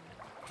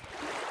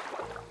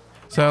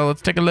 So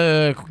let's take a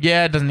look.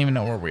 Yeah, it doesn't even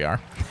know where we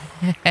are.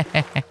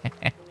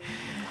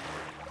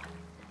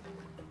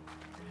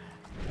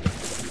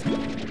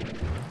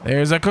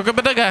 There's a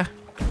Kokobadugga.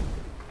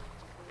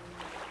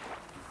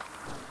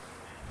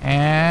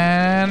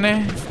 And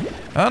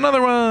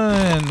another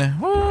one.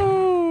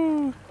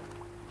 Woo!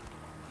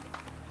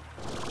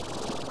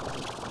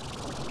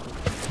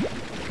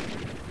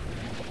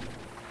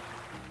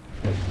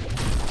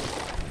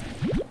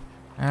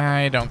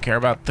 I don't care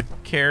about the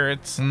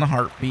carrots and the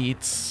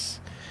heartbeats.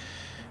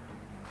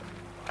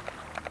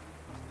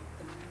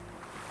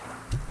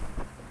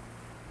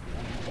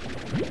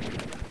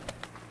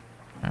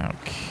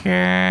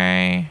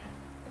 Okay.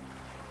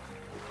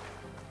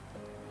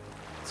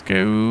 Let's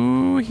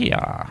go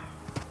here.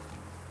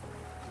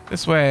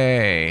 This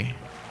way.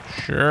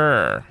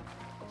 Sure.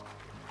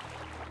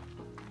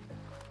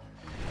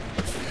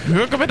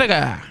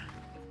 Kokobadugga.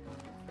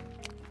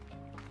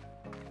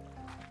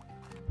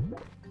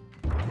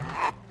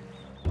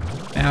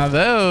 Now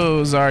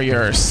those are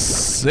your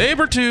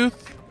Sabertooth.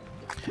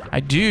 I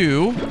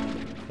do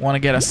want to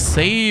get a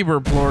Saber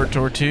Plort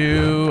or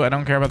two. I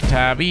don't care about the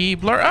tabby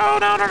Plort. Oh,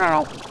 no, no, no,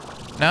 no.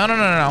 No, no,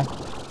 no, no, no.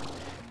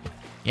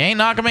 You ain't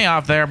knocking me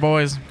off there,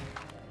 boys.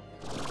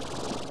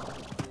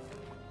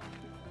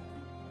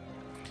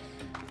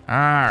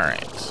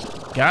 Alright.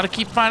 Gotta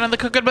keep finding the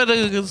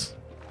Kokobaduggas.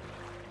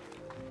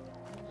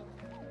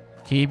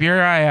 Keep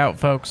your eye out,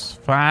 folks.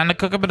 Find the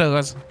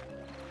Kokobaduggas.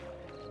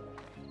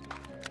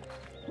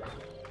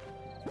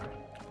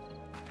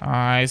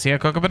 I see a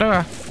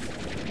Kokobadugga.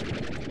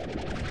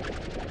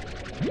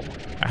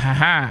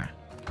 Ahaha.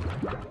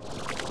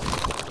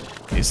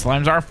 These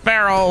slimes are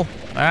feral.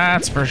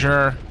 That's for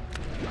sure.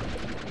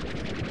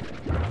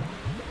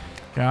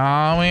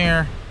 Come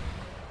here.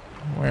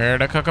 Where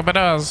the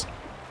Kokobaduggas?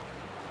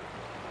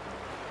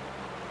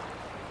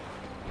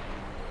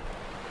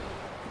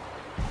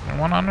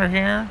 one under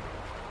here?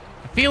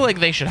 I feel like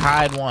they should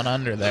hide one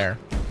under there.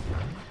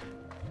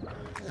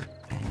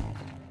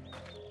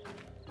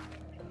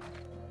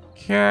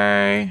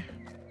 Okay.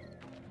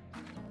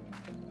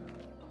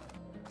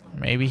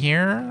 Maybe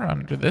here,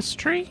 under this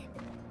tree?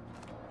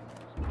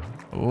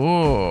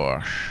 Ooh.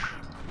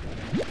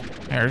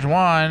 There's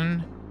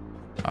one.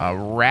 A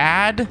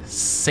rad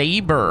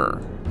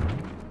saber.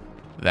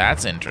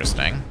 That's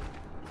interesting.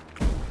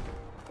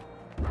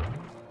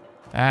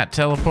 That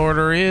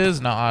teleporter is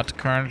not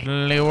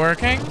currently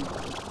working.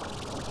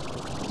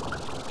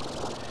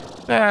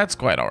 That's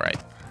quite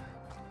alright.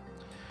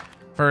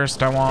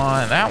 First, I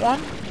want that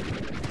one.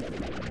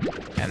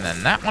 And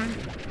then that one.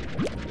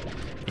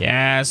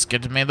 Yes,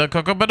 get me the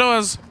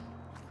Kookaburras.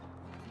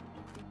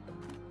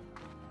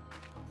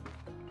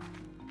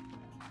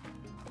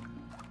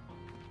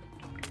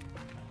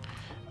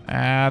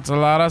 That's a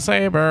lot of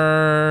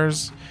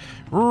sabers.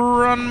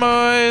 Run,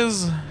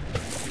 boys.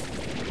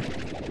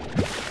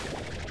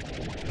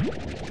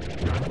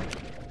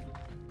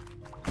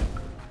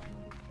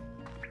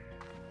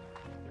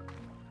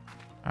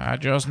 I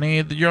just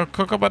need your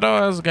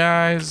Kookaburras,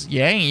 guys.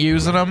 You ain't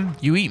using them.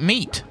 You eat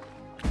meat.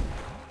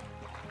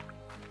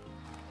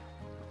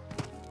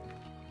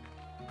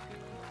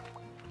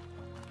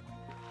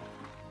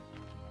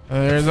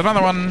 There's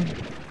another one.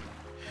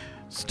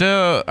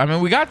 Still, I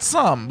mean, we got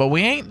some, but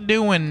we ain't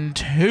doing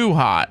too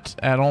hot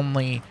at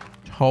only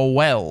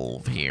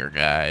 12 here,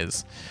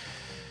 guys.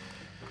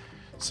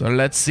 So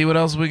let's see what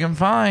else we can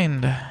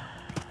find.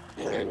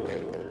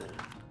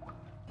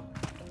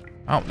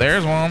 Oh,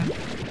 there's one.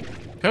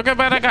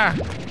 Kookaburra.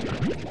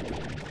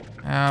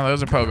 Oh,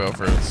 those are pogo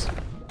fruits.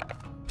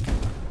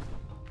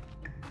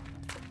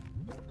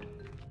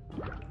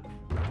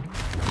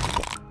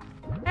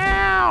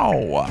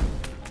 Ow!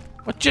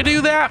 What you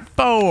do that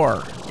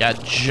for, you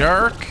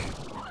jerk?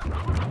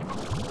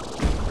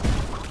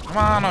 Come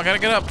on, I gotta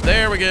get up.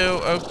 There we go.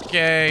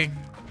 Okay.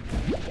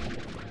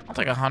 I'll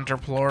take a hunter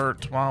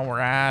plort while we're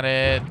at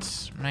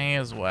it. May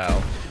as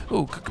well.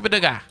 Ooh,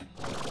 Kookaburra.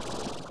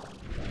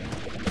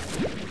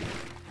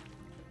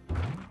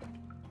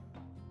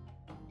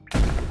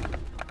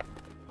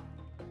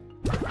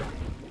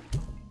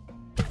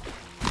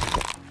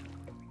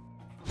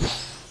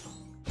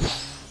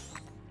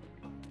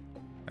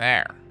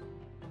 There.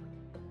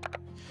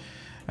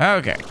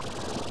 Okay.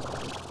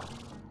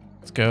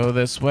 Let's go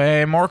this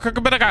way. More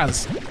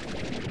Kookaburras.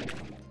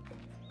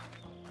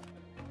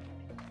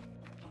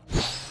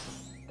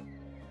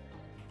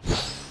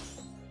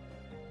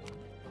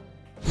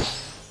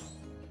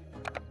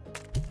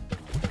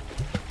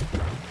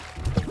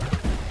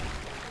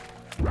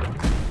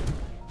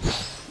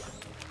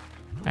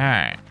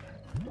 Alright.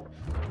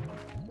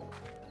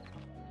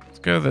 Let's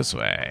go this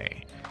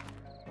way.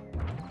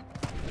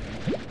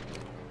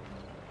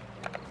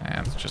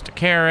 That's just a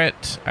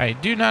carrot. I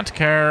do not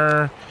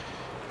care.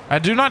 I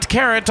do not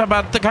care it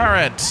about the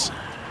carrot.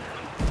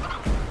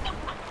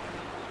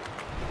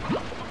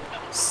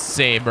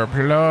 Saber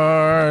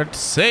plort,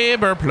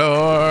 saber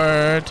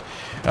plort.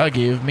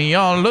 Give me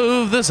all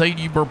of the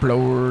saber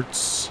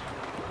plorts.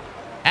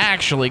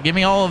 Actually, give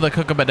me all of the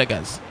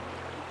Kookaburras.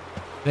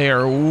 They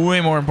are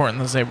way more important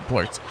than saber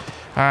plorts.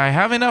 I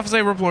have enough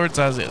saber plorts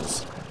as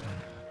is.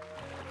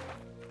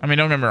 I mean,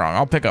 don't get me wrong.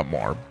 I'll pick up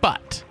more,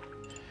 but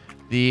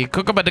the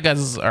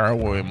Kookaburras are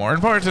way more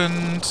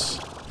important.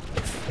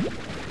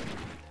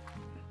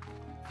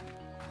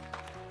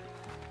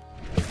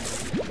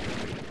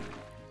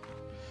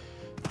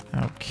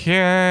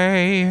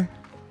 Okay.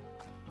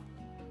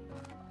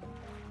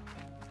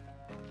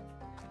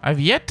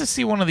 I've yet to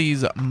see one of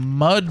these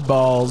mud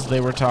balls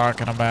they were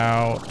talking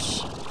about.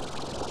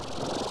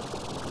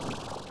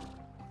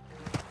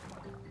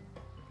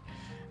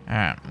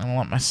 Alright, I'm gonna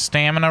let my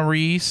stamina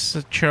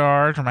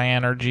recharge, or my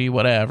energy,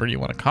 whatever you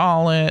want to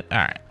call it.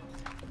 Alright.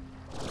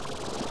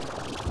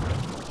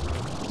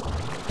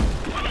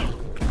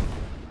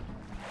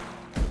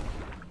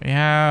 We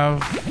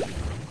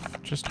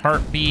have just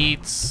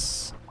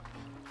heartbeats.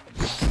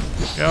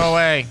 Go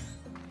away.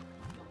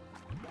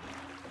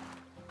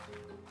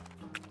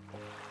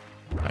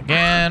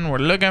 Again, we're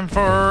looking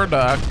for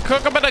the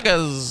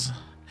Kookaburras.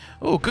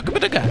 Ooh,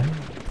 Kookaburra.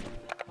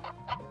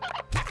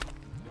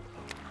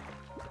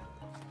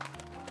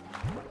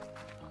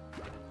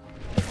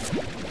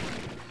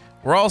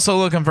 We're also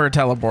looking for a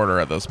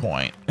teleporter at this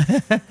point.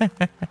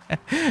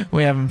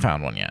 We haven't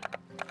found one yet.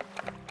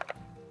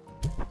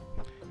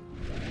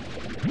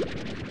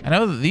 I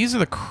know that these are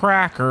the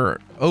cracker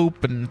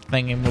open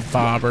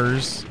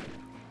thingamabobbers.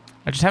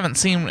 I just haven't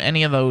seen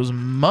any of those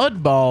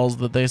mud balls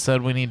that they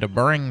said we need to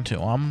bring to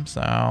them,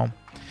 so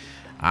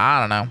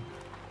I don't know.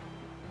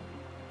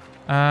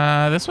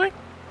 This way?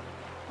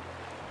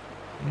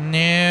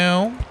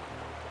 No.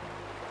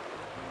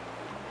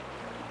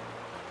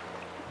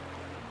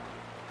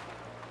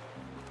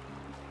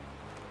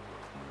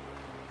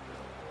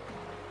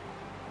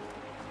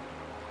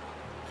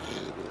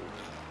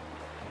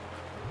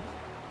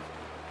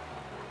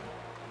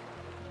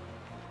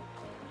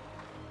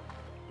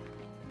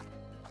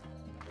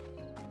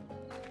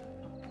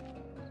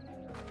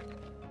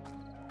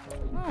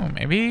 Oh,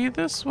 maybe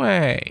this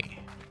way.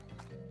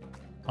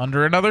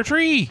 Under another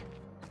tree.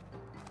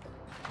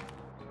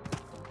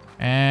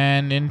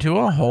 And into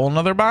a whole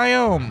nother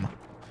biome.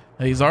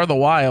 These are the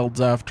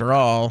wilds after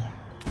all.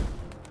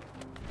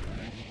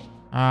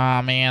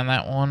 Ah, man,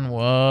 that one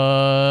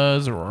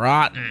was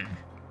rotten.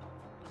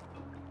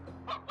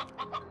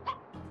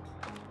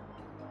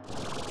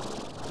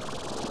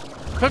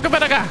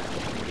 Kookaburra!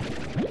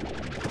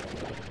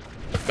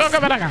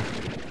 Kookaburra!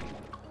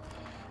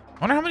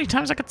 Wonder how many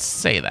times I could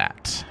say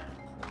that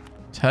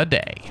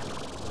today.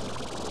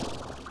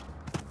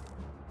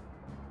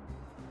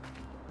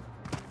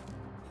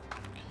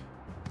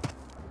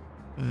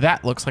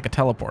 That looks like a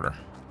teleporter.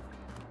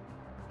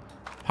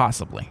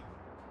 Possibly.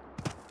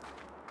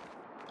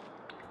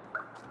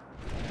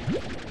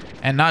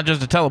 And not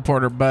just a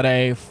teleporter, but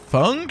a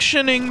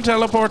functioning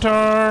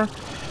teleporter.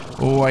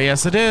 Oh,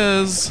 yes it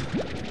is.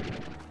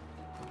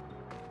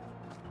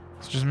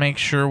 Let's just make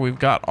sure we've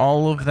got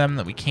all of them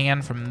that we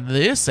can from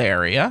this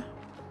area.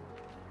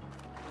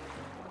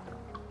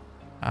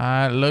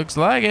 Looks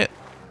like it.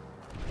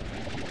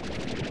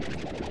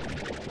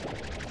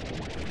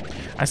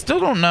 I still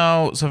don't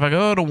know. So if I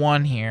go to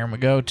one here and we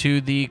go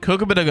to the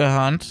Kookaburra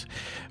hunt,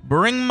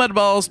 bring mud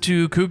balls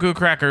to Cuckoo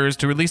Crackers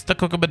to release the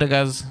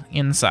Kookaburras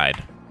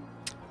inside.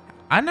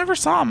 I never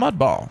saw a mud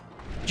ball.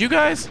 Did you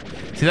guys?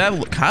 See,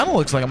 that kind of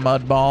looks like a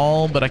mud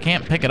ball, but I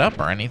can't pick it up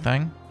or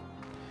anything.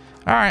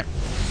 All right,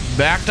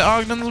 back to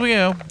Ogden's we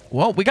go.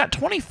 Well, we got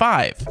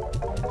 25.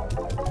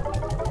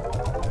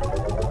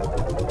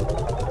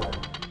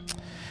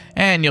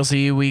 And you'll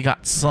see we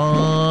got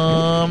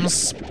some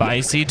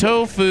spicy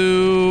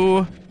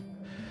tofu.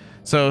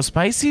 So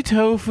spicy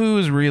tofu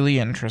is really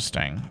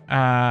interesting.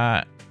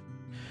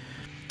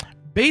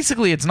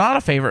 Basically, it's not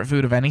a favorite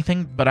food of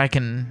anything, but I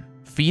can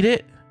feed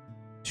it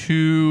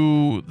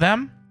to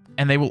them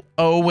and they will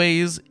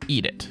always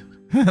eat it.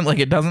 Like,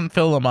 it doesn't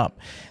fill them up.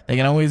 They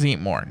can always eat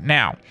more.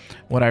 Now,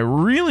 what I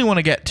really want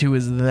to get to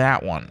is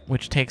that one,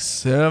 which takes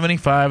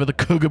 75 of the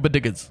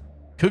Kookaburras.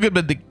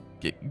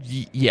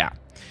 Yeah.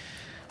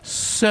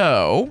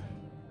 So,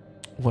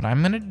 what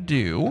I'm going to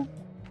do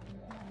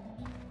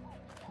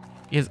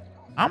is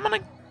I'm going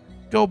to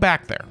go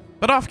back there,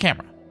 but off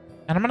camera.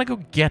 And I'm going to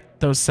go get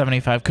those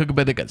 75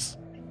 Kookaburras.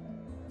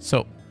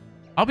 So,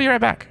 I'll be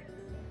right back.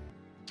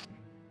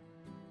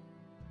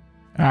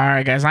 All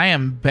right, guys, I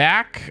am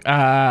back.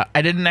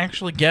 I didn't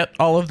actually get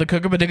all of the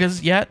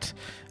Kookaburras yet.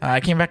 I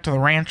came back to the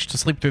ranch to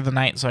sleep through the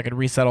night so I could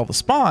reset all the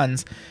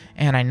spawns.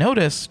 And I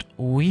noticed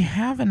we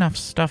have enough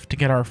stuff to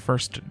get our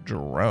first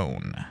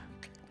drone.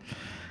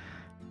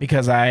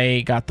 Because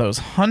I got those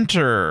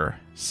hunter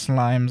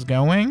slimes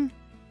going.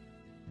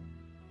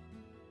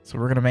 So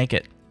we're going to make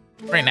it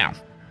right now.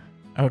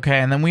 Okay,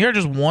 and then we are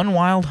just one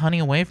wild honey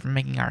away from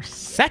making our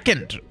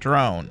second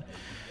drone.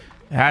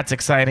 That's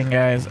exciting,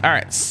 guys. All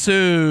right,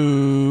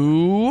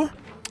 so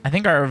I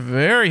think our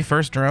very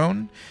first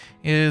drone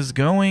is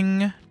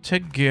going to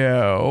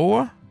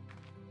go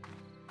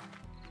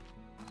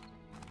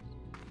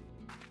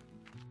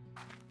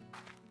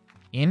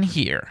in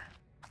here.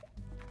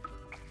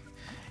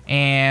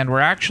 And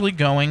we're actually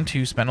going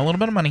to spend a little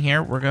bit of money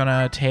here. We're going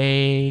to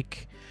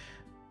take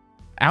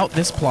out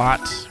this plot.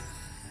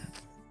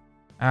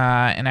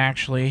 And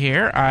actually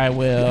here, I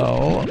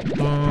will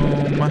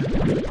boom.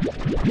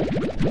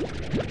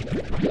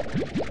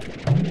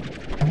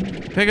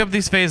 Pick up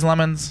these phase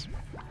lemons.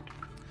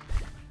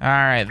 All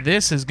right,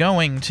 this is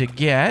going to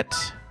get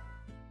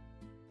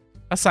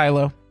a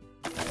silo.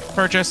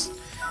 Purchase.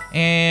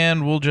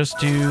 And we'll just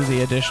do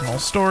the additional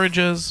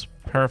storages.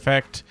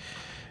 Perfect.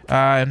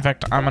 In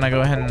fact, I'm going to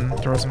go ahead and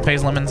throw some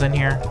phase lemons in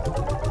here.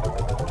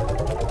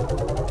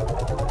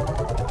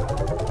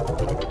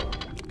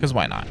 Because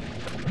why not?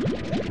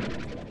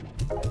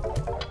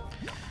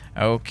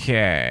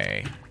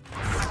 Okay.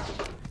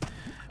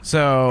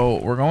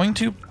 So we're going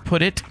to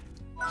put it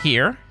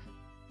here.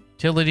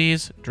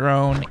 Utilities,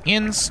 drone,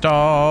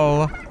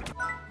 install.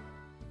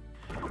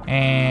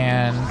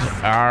 And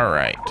all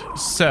right.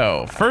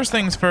 So first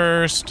things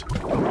first,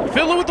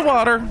 fill it with the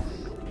water.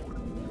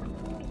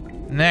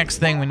 Next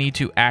thing we need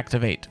to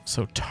activate.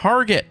 So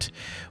target,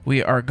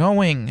 we are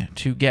going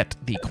to get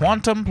the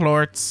quantum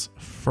plorts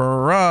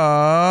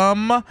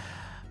from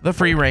the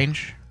free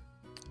range.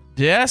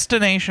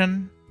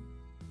 Destination,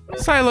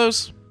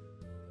 silos.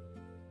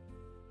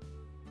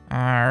 All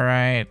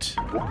right,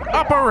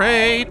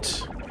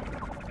 operate.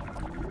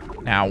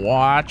 Now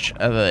watch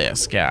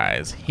this,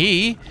 guys.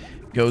 He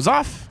goes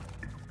off.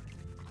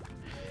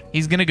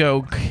 He's gonna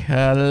go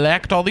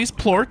collect all these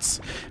plorts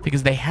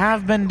because they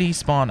have been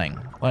despawning,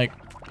 like,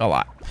 a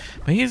lot.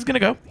 But he's gonna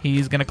go.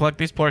 He's gonna collect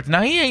these plorts.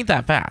 Now, he ain't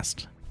that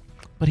fast,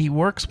 but he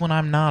works when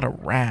I'm not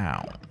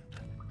around.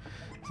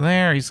 So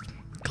there, he's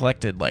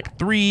collected like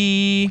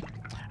 3.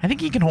 I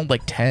think he can hold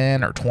like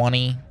 10 or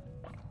 20.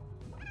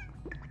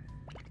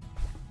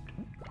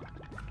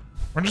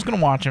 We're just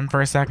gonna watch him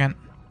for a second.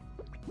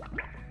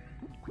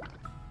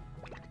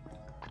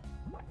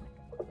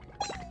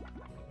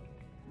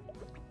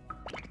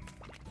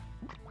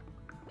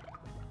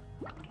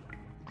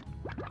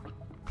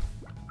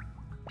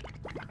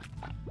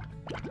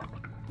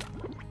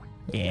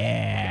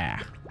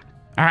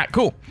 All right,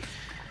 cool.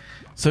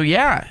 So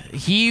yeah,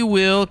 he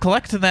will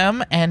collect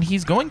them, and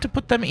he's going to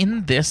put them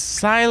in this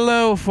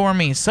silo for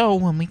me. So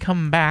when we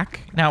come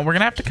back, now we're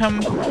gonna have to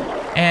come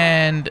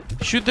and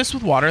shoot this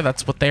with water.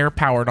 That's what they're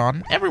powered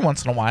on every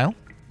once in a while.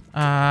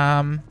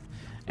 And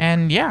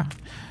yeah.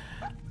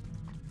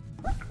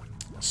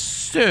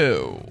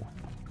 So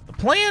the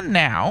plan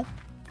now,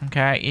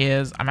 okay,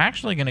 is I'm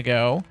actually gonna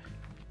go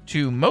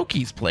to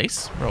Moki's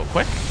place real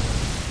quick.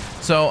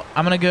 So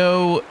I'm gonna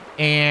go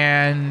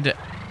and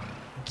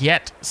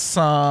get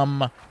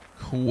some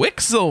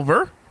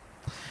Quicksilver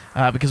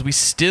because we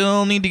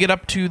still need to get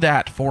up to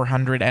that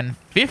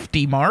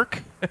 450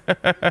 mark.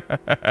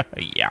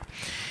 Yeah.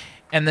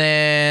 And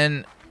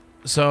then,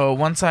 so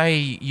once I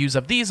use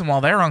up these and while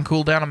they're on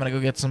cooldown, I'm going to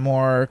go get some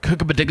more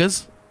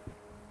Kookaburras.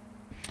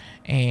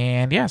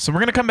 And yeah, so we're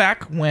going to come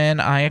back when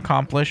I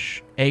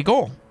accomplish a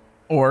goal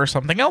or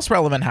something else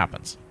relevant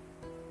happens.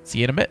 See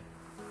you in a bit.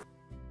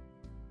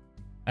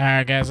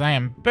 Alright guys, I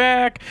am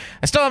back.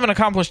 I still haven't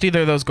accomplished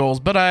either of those goals,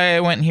 but I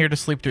went here to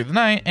sleep through the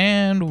night,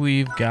 and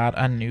we've got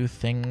a new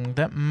thing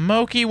that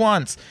Moki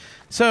wants.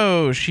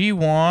 So, she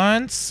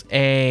wants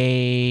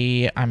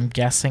I'm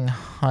guessing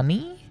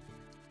honey?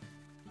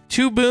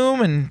 2 boom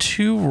and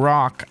 2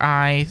 rock.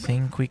 I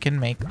think we can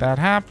make that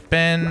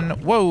happen.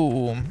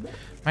 Whoa.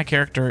 My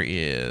character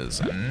is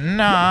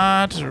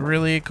not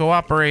really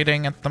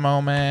cooperating at the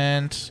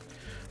moment.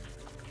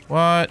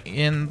 What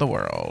in the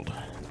world?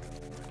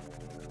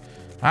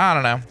 I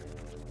don't know.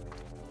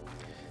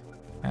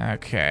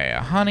 Okay, a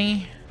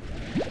honey,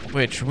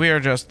 which we're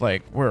just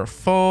like, we're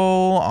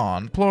full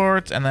on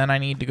plorts, and then I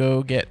need to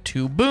go get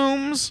 2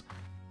 booms.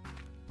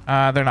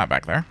 They're not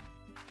back there.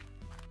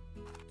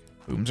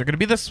 Booms are gonna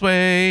be this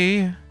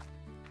way.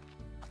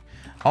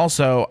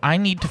 Also, I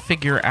need to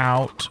figure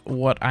out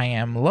what I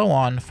am low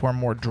on for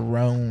more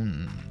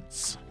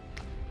drones.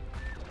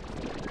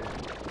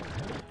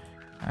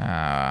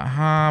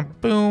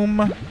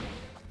 Boom.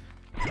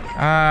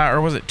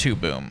 Or was it 2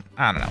 boom?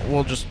 I don't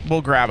know.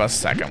 We'll grab a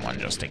second one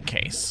just in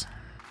case.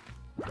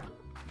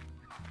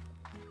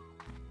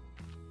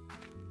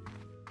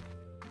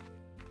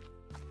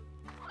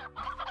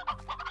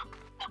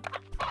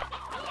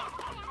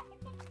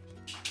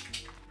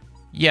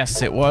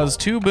 Yes, it was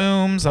 2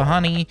 booms, a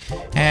honey,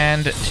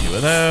 and 2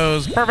 of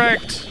those.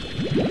 Perfect.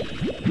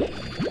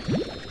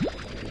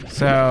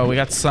 So we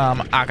got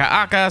some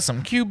Aka,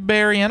 some Cube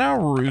Berry, and a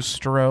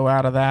Roostro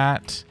out of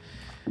that.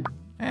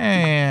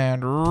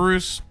 And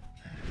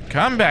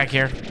come back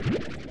here.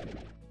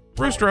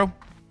 Roostro.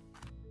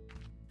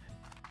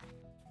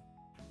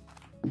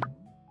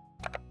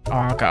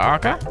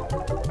 Aka.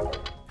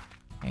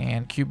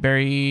 And Cube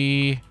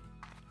Berry.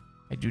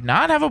 I do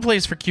not have a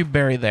place for Cube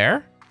Berry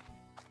there.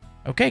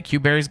 Okay,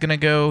 Cube Berry's gonna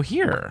go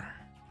here.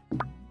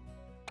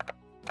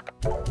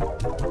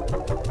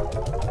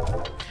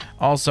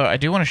 Also, I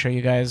do want to show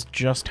you guys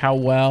just how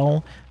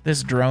well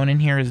this drone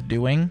in here is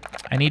doing.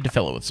 I need to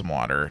fill it with some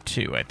water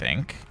too, I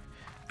think.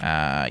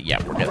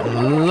 Yeah, we're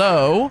getting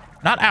low.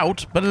 Not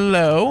out, but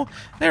low.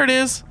 There it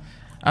is.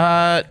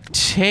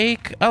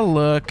 Take a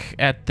look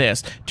at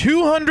this.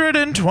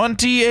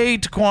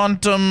 228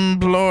 quantum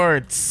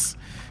plorts.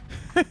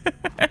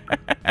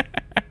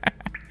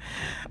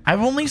 I've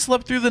only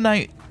slept through the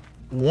night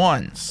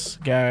once,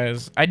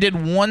 guys. I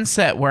did 1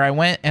 set where I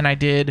went and I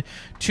did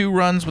 2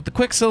 runs with the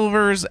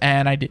Quicksilvers,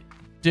 and I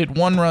did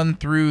 1 run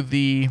through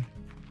the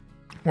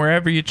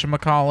wherever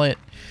you-call-it.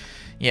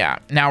 Yeah.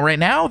 Now, right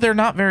now, they're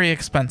not very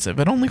expensive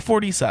at only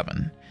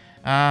 47.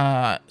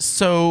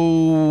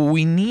 So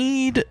we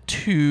need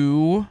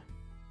to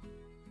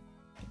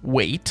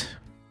wait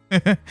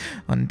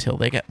until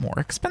they get more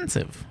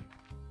expensive.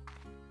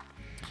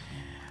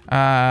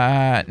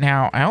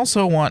 Now, I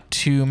also want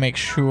to make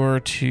sure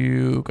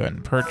to go ahead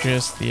and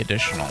purchase the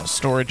additional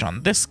storage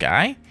on this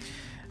guy.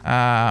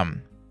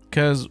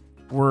 Because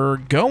we're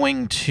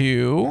going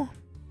to...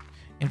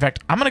 In fact,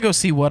 I'm going to go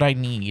see what I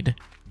need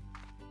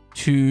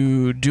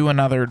to do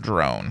another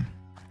drone.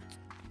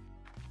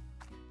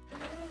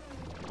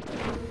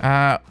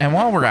 And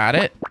while we're at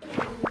it,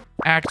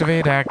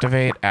 activate. Give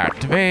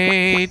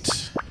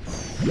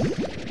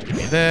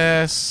me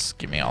this.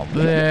 Give me all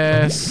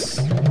this.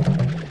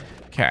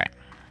 Okay.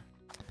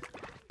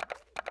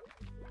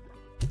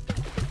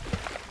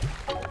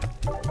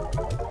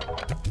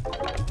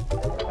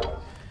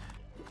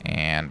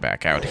 And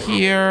back out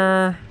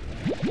here.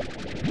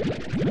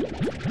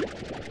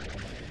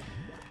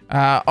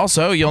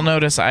 Also, you'll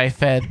notice I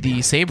fed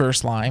the saber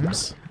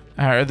slimes,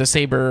 or the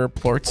saber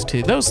plorts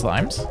to those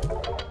slimes.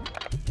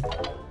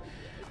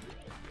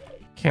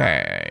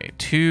 Okay,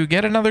 to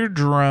get another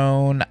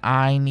drone,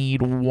 I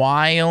need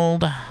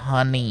wild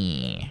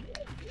honey.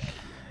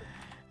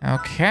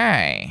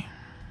 Okay.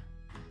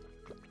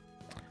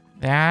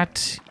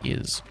 That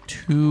is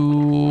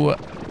too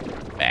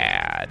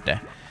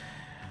bad.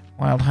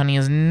 Wild honey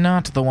is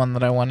not the one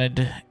that I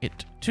wanted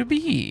it to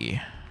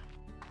be.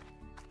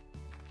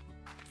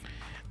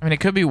 I mean, it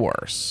could be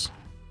worse.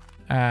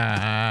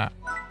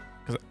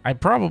 'Cause I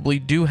probably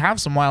do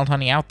have some wild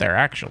honey out there,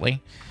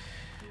 actually.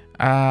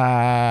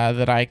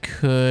 that I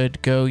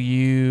could go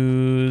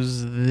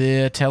use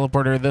the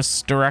teleporter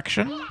this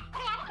direction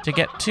to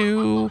get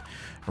to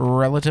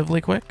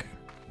relatively quick.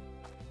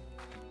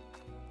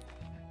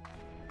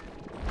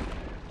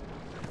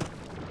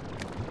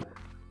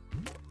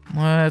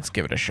 Let's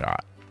give it a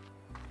shot.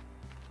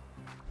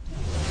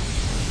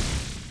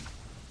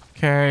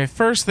 Okay,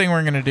 first thing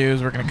we're gonna do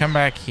is we're gonna come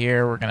back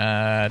here. We're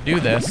gonna do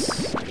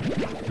this.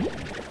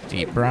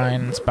 Deep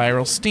brine,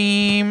 spiral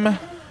steam.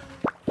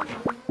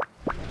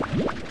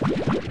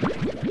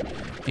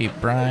 Deep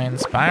brine,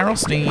 spiral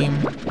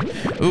steam.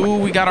 Ooh,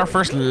 we got our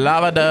first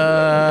lava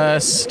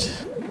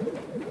dust.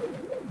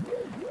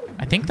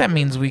 I think that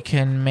means we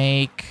can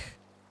make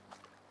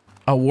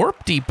a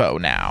warp depot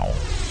now.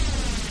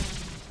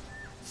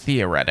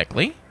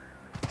 Theoretically.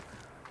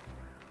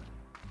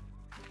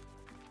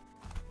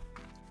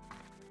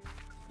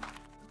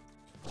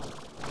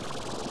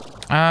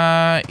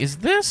 Is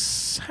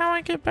this how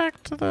I get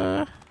back to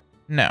the...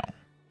 No.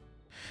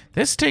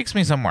 This takes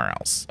me somewhere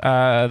else,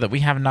 that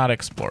we have not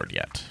explored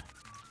yet.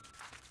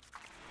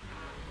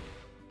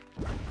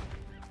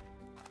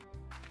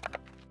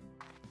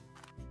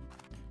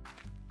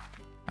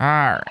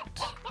 Alright.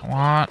 I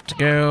want to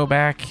go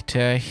back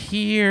to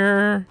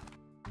here.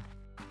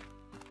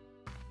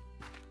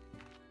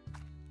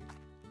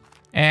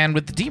 And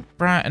with the deep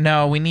brine...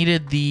 No, we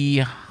needed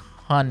the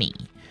honey.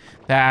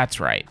 That's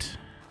right.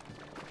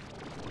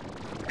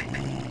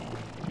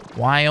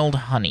 Wild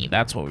honey.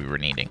 That's what we were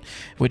needing.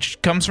 Which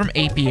comes from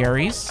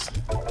apiaries.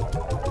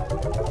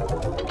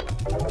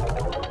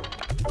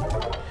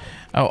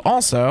 Oh,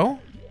 also...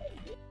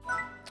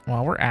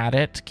 While we're at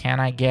it, can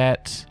I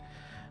get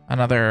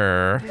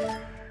another...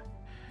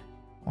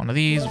 one of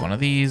these,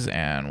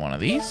 and one of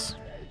these?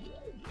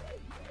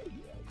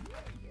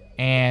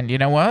 And you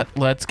know what?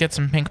 Let's get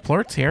some pink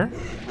plorts here.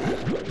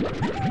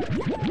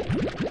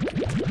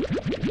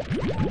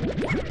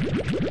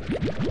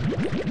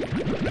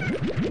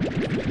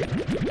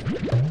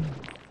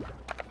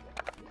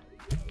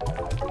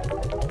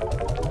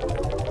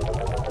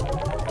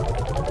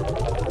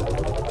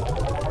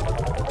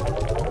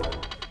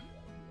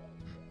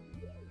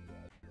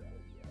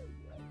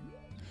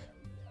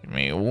 Give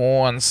me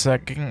 1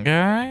 second,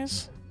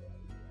 guys.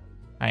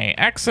 I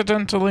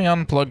accidentally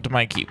unplugged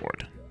my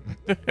keyboard.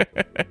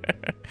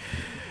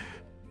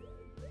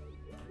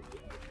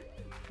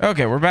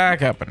 Okay, we're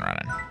back up and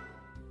running.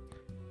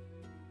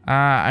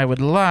 I would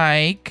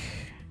like...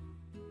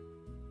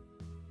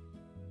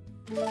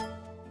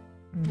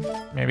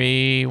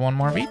 maybe 1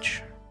 more of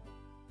each?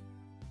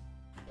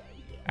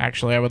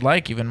 Actually, I would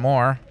like even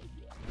more.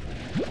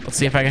 Let's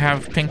see if I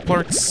have pink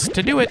plorts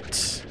to do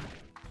it.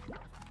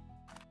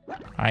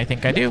 I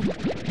think I do.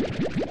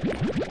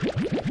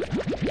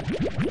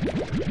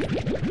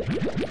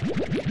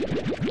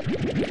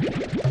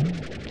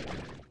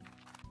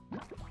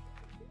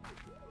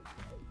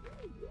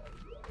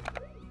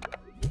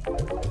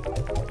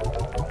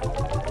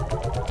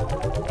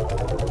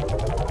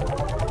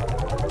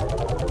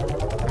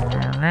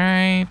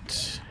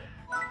 Alright.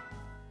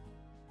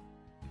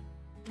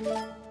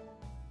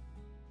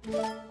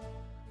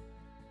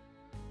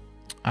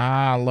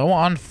 Low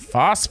on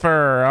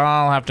phosphor.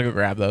 I'll have to go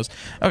grab those.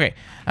 Okay.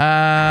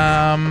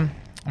 I'm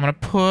gonna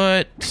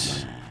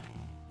put...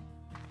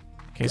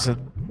 Okay, so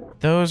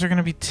those are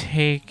gonna be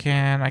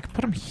taken. I can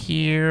put them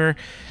here.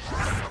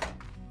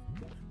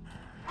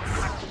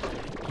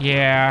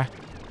 Yeah.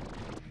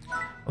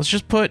 Let's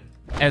just put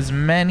as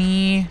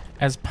many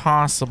as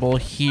possible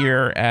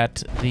here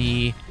at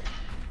the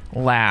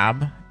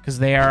lab, because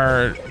they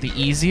are the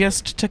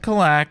easiest to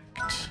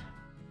collect.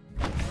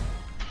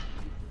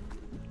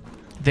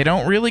 They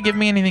don't really give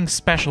me anything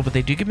special, but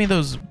they do give me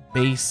those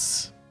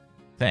base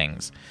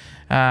things.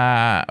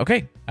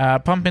 Okay.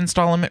 Pump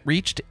install limit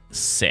reached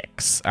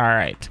 6. All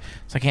right.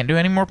 So I can't do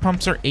any more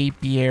pumps or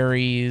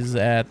apiaries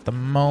at the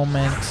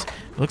moment.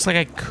 It looks like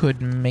I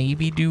could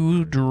maybe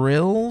do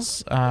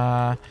drills.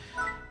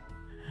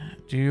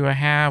 Do I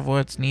have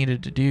what's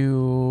needed to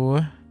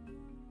do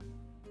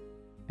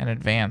an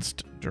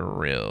advanced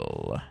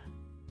drill?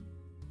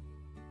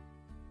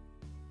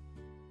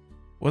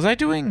 Was I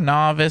doing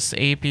novice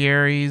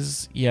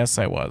apiaries? Yes,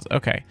 I was.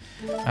 Okay.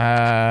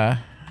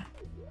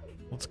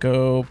 Let's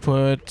go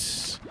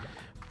put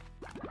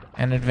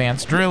an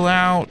advanced drill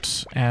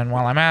out. And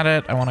while I'm at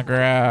it, I want to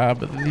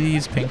grab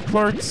these pink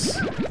plorts.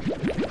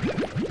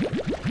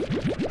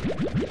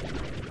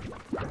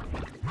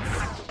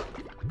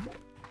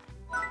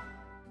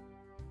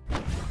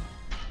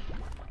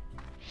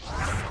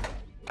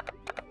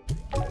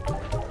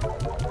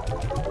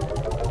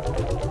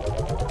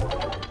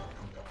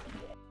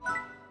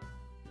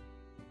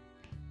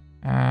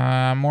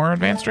 More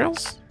advanced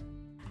drills?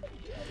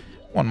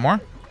 1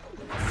 more.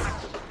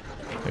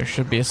 There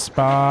should be a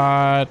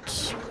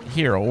spot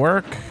here will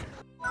work.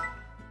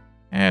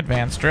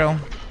 Advanced drill.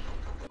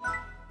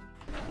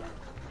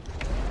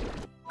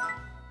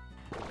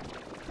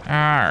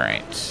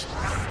 Alright.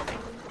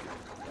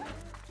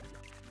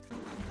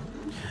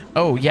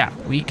 Oh yeah,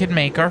 we could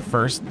make our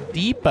first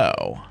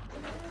depot.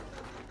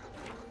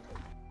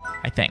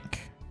 I think.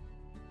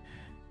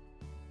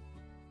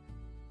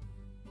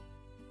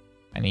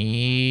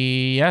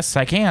 Yes,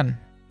 I can.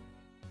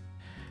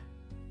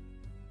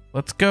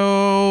 Let's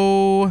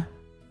go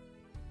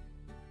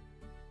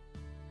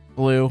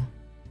blue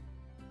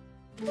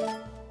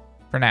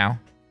for now.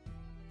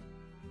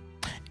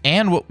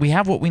 And we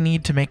have what we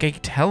need to make a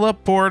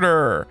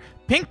teleporter.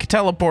 Pink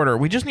teleporter.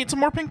 We just need some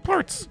more pink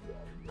parts.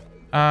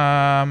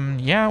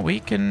 Yeah, we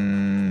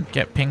can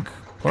get pink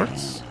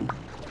parts,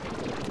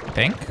 I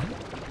think.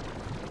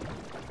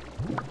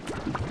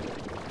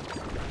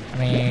 I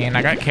mean,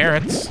 I got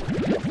carrots.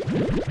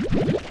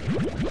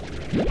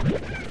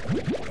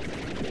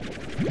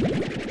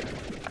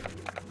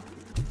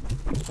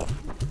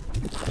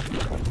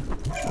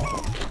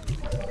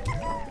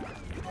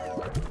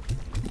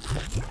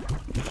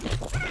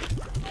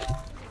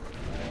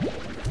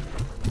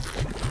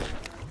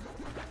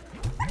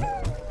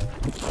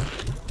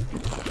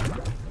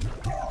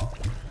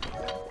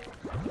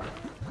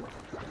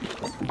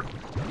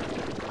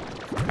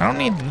 I don't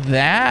need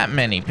that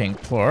many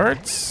pink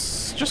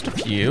plorts, just a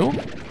few.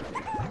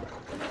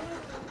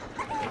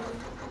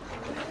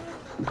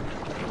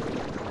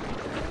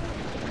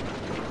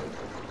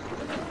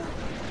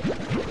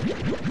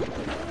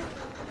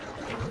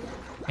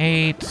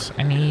 Eight,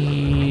 I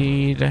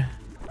need,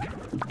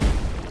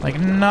 like,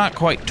 not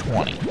quite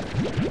 20.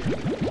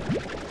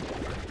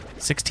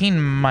 16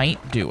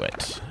 might do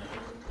it.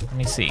 Let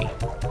me see.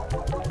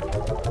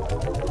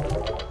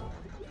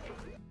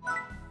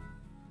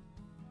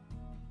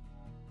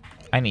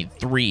 I need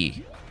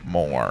 3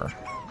 more.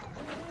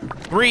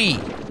 3!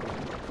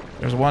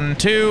 There's 1,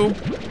 2.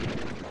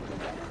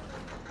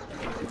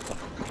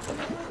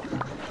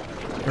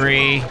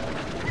 3.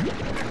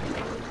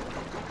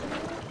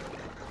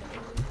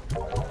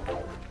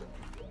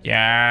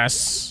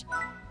 Yes.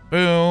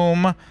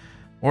 Boom.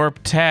 Warp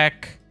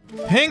tech.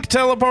 Pink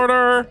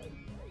teleporter.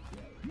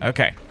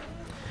 Okay.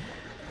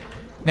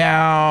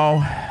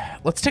 Now,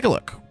 let's take a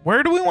look.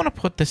 Where do we want to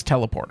put this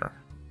teleporter?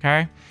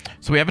 Okay.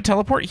 So we have a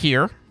teleport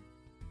here.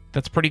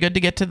 That's pretty good to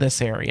get to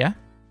this area.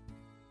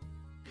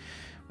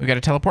 We've got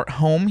to teleport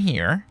home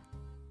here.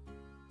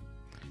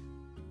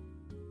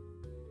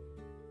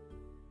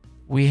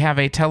 We have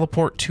a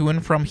teleport to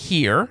and from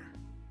here.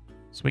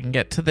 So we can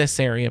get to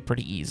this area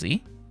pretty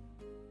easy.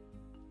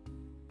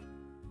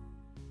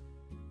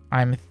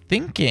 I'm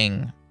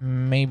thinking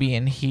maybe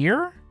in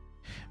here.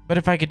 But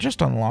if I could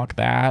just unlock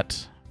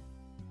that.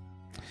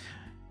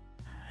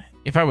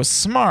 If I was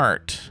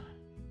smart...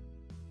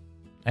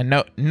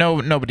 And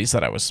nobody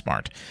said I was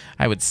smart.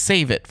 I would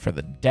save it for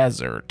the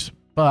desert,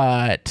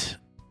 but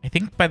I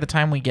think by the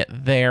time we get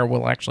there,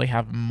 we'll actually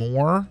have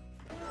more.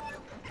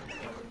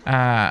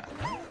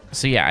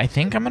 So yeah, I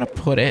think I'm gonna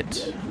put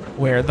it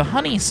where the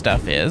honey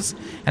stuff is,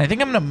 and I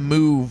think I'm gonna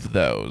move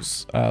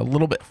those a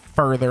little bit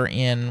further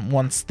in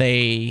once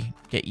they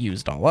get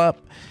used all up.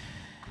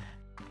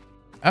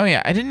 Oh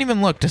yeah, I didn't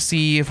even look to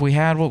see if we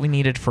had what we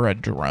needed for a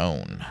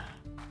drone.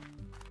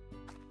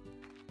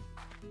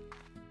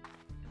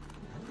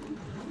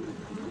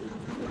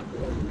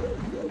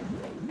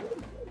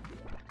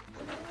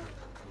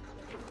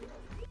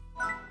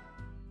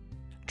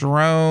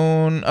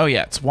 Drone. Oh,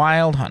 yeah, it's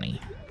wild honey.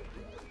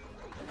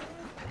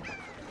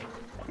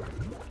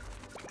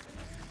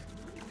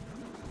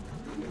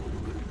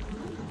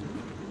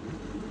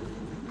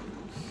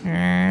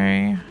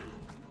 Okay.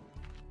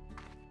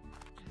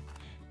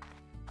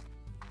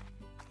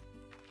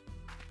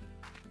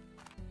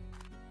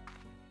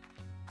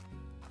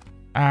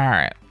 All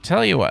right.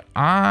 Tell you what.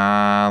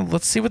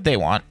 Let's see what they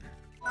want.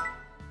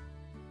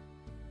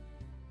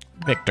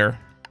 Victor.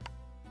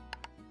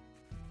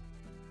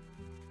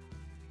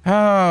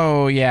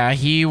 Oh, yeah,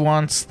 he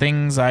wants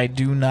things I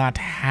do not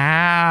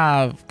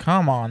have.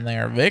 Come on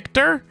there,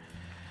 Victor.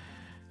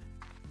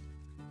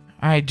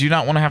 I do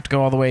not want to have to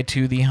go all the way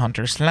to the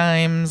Hunter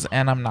Slimes,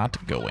 and I'm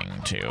not going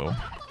to.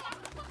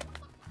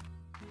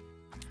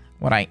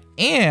 What I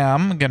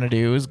am going to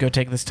do is go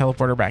take this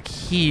teleporter back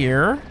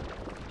here.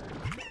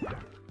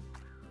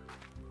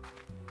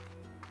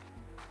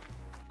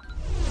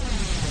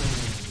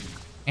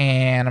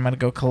 And I'm going to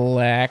go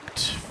collect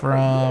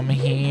from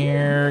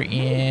here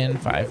in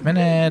 5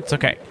 minutes.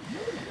 Okay.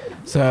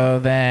 So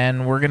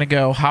then we're going to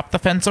go hop the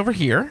fence over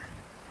here.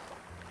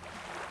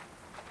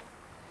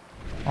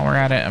 While we're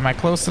at it, am I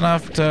close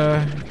enough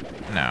to...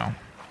 No.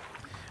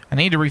 I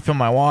need to refill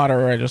my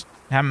water. I just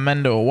haven't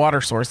been to a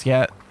water source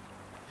yet.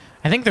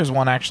 I think there's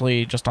one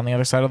actually just on the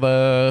other side of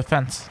the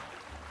fence.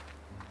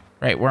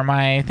 Right where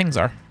my things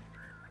are.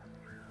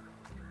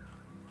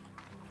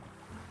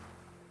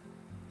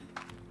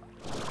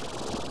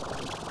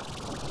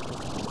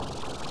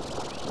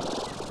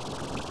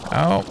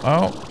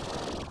 Oh.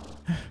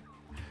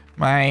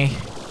 My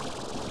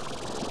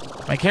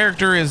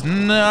character is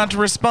not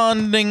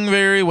responding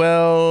very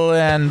well,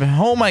 and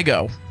home I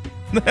go.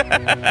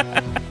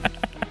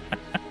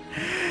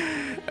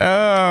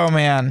 Oh,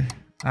 man.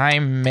 I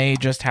may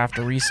just have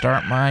to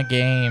restart my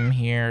game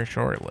here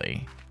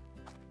shortly.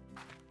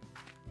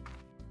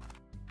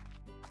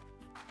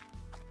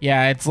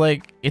 Yeah, it's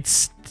like,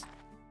 it's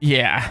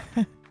Yeah.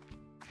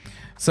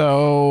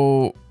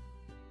 So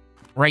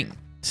right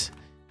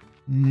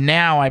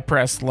now I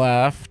press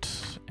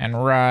left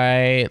and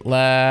right,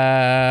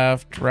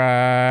 left,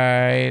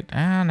 right.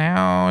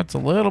 Now it's a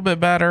little bit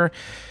better.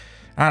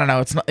 I don't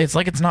know. It's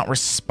like it's not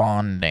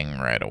responding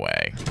right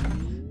away.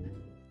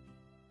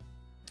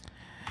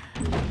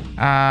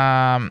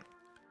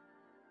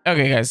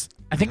 Okay, guys.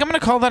 I think I'm going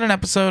to call that an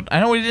episode. I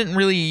know we didn't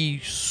really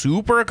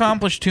super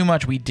accomplish too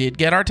much. We did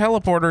get our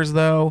teleporters,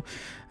 though.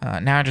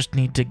 Now I just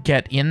need to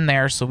get in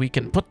there so we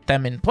can put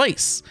them in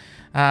place.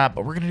 But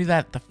we're going to do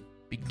that at the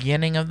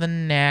beginning of the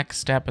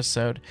next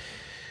episode.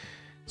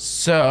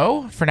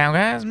 So, for now,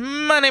 guys,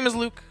 my name is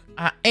Luke.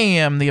 I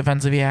am the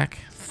Offensive Yak.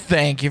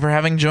 Thank you for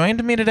having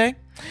joined me today.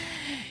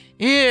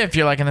 If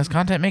you're liking this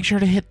content, make sure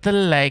to hit the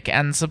like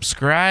and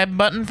subscribe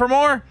button for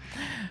more.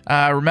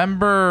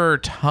 Remember,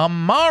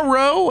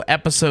 tomorrow,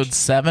 episode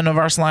 7 of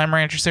our Slime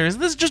Rancher series.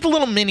 This is just a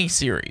little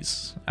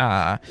mini-series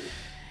of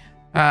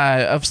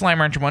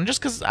Slime Rancher 1,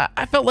 just because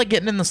I felt like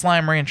getting in the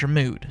Slime Rancher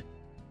mood.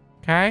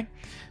 Okay?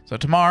 So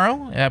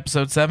tomorrow,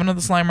 episode 7 of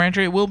the Slime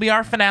Rancher, it will be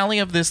our finale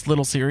of this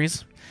little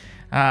series.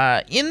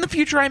 In the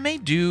future, I may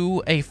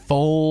do a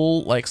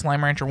full, like,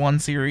 Slime Rancher 1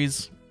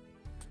 series.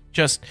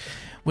 Just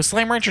with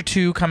Slime Rancher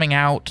 2 coming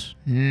out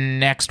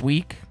next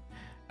week,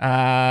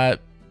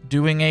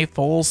 doing a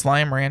full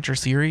Slime Rancher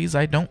series,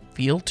 I don't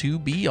feel to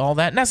be all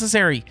that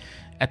necessary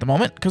at the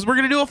moment, because we're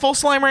going to do a full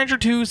Slime Rancher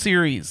 2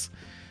 series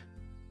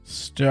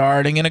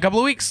starting in a couple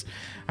of weeks.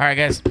 All right,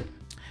 guys.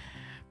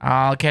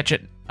 I'll catch you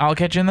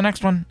in the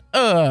next one.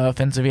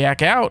 Offensive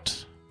Yak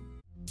out.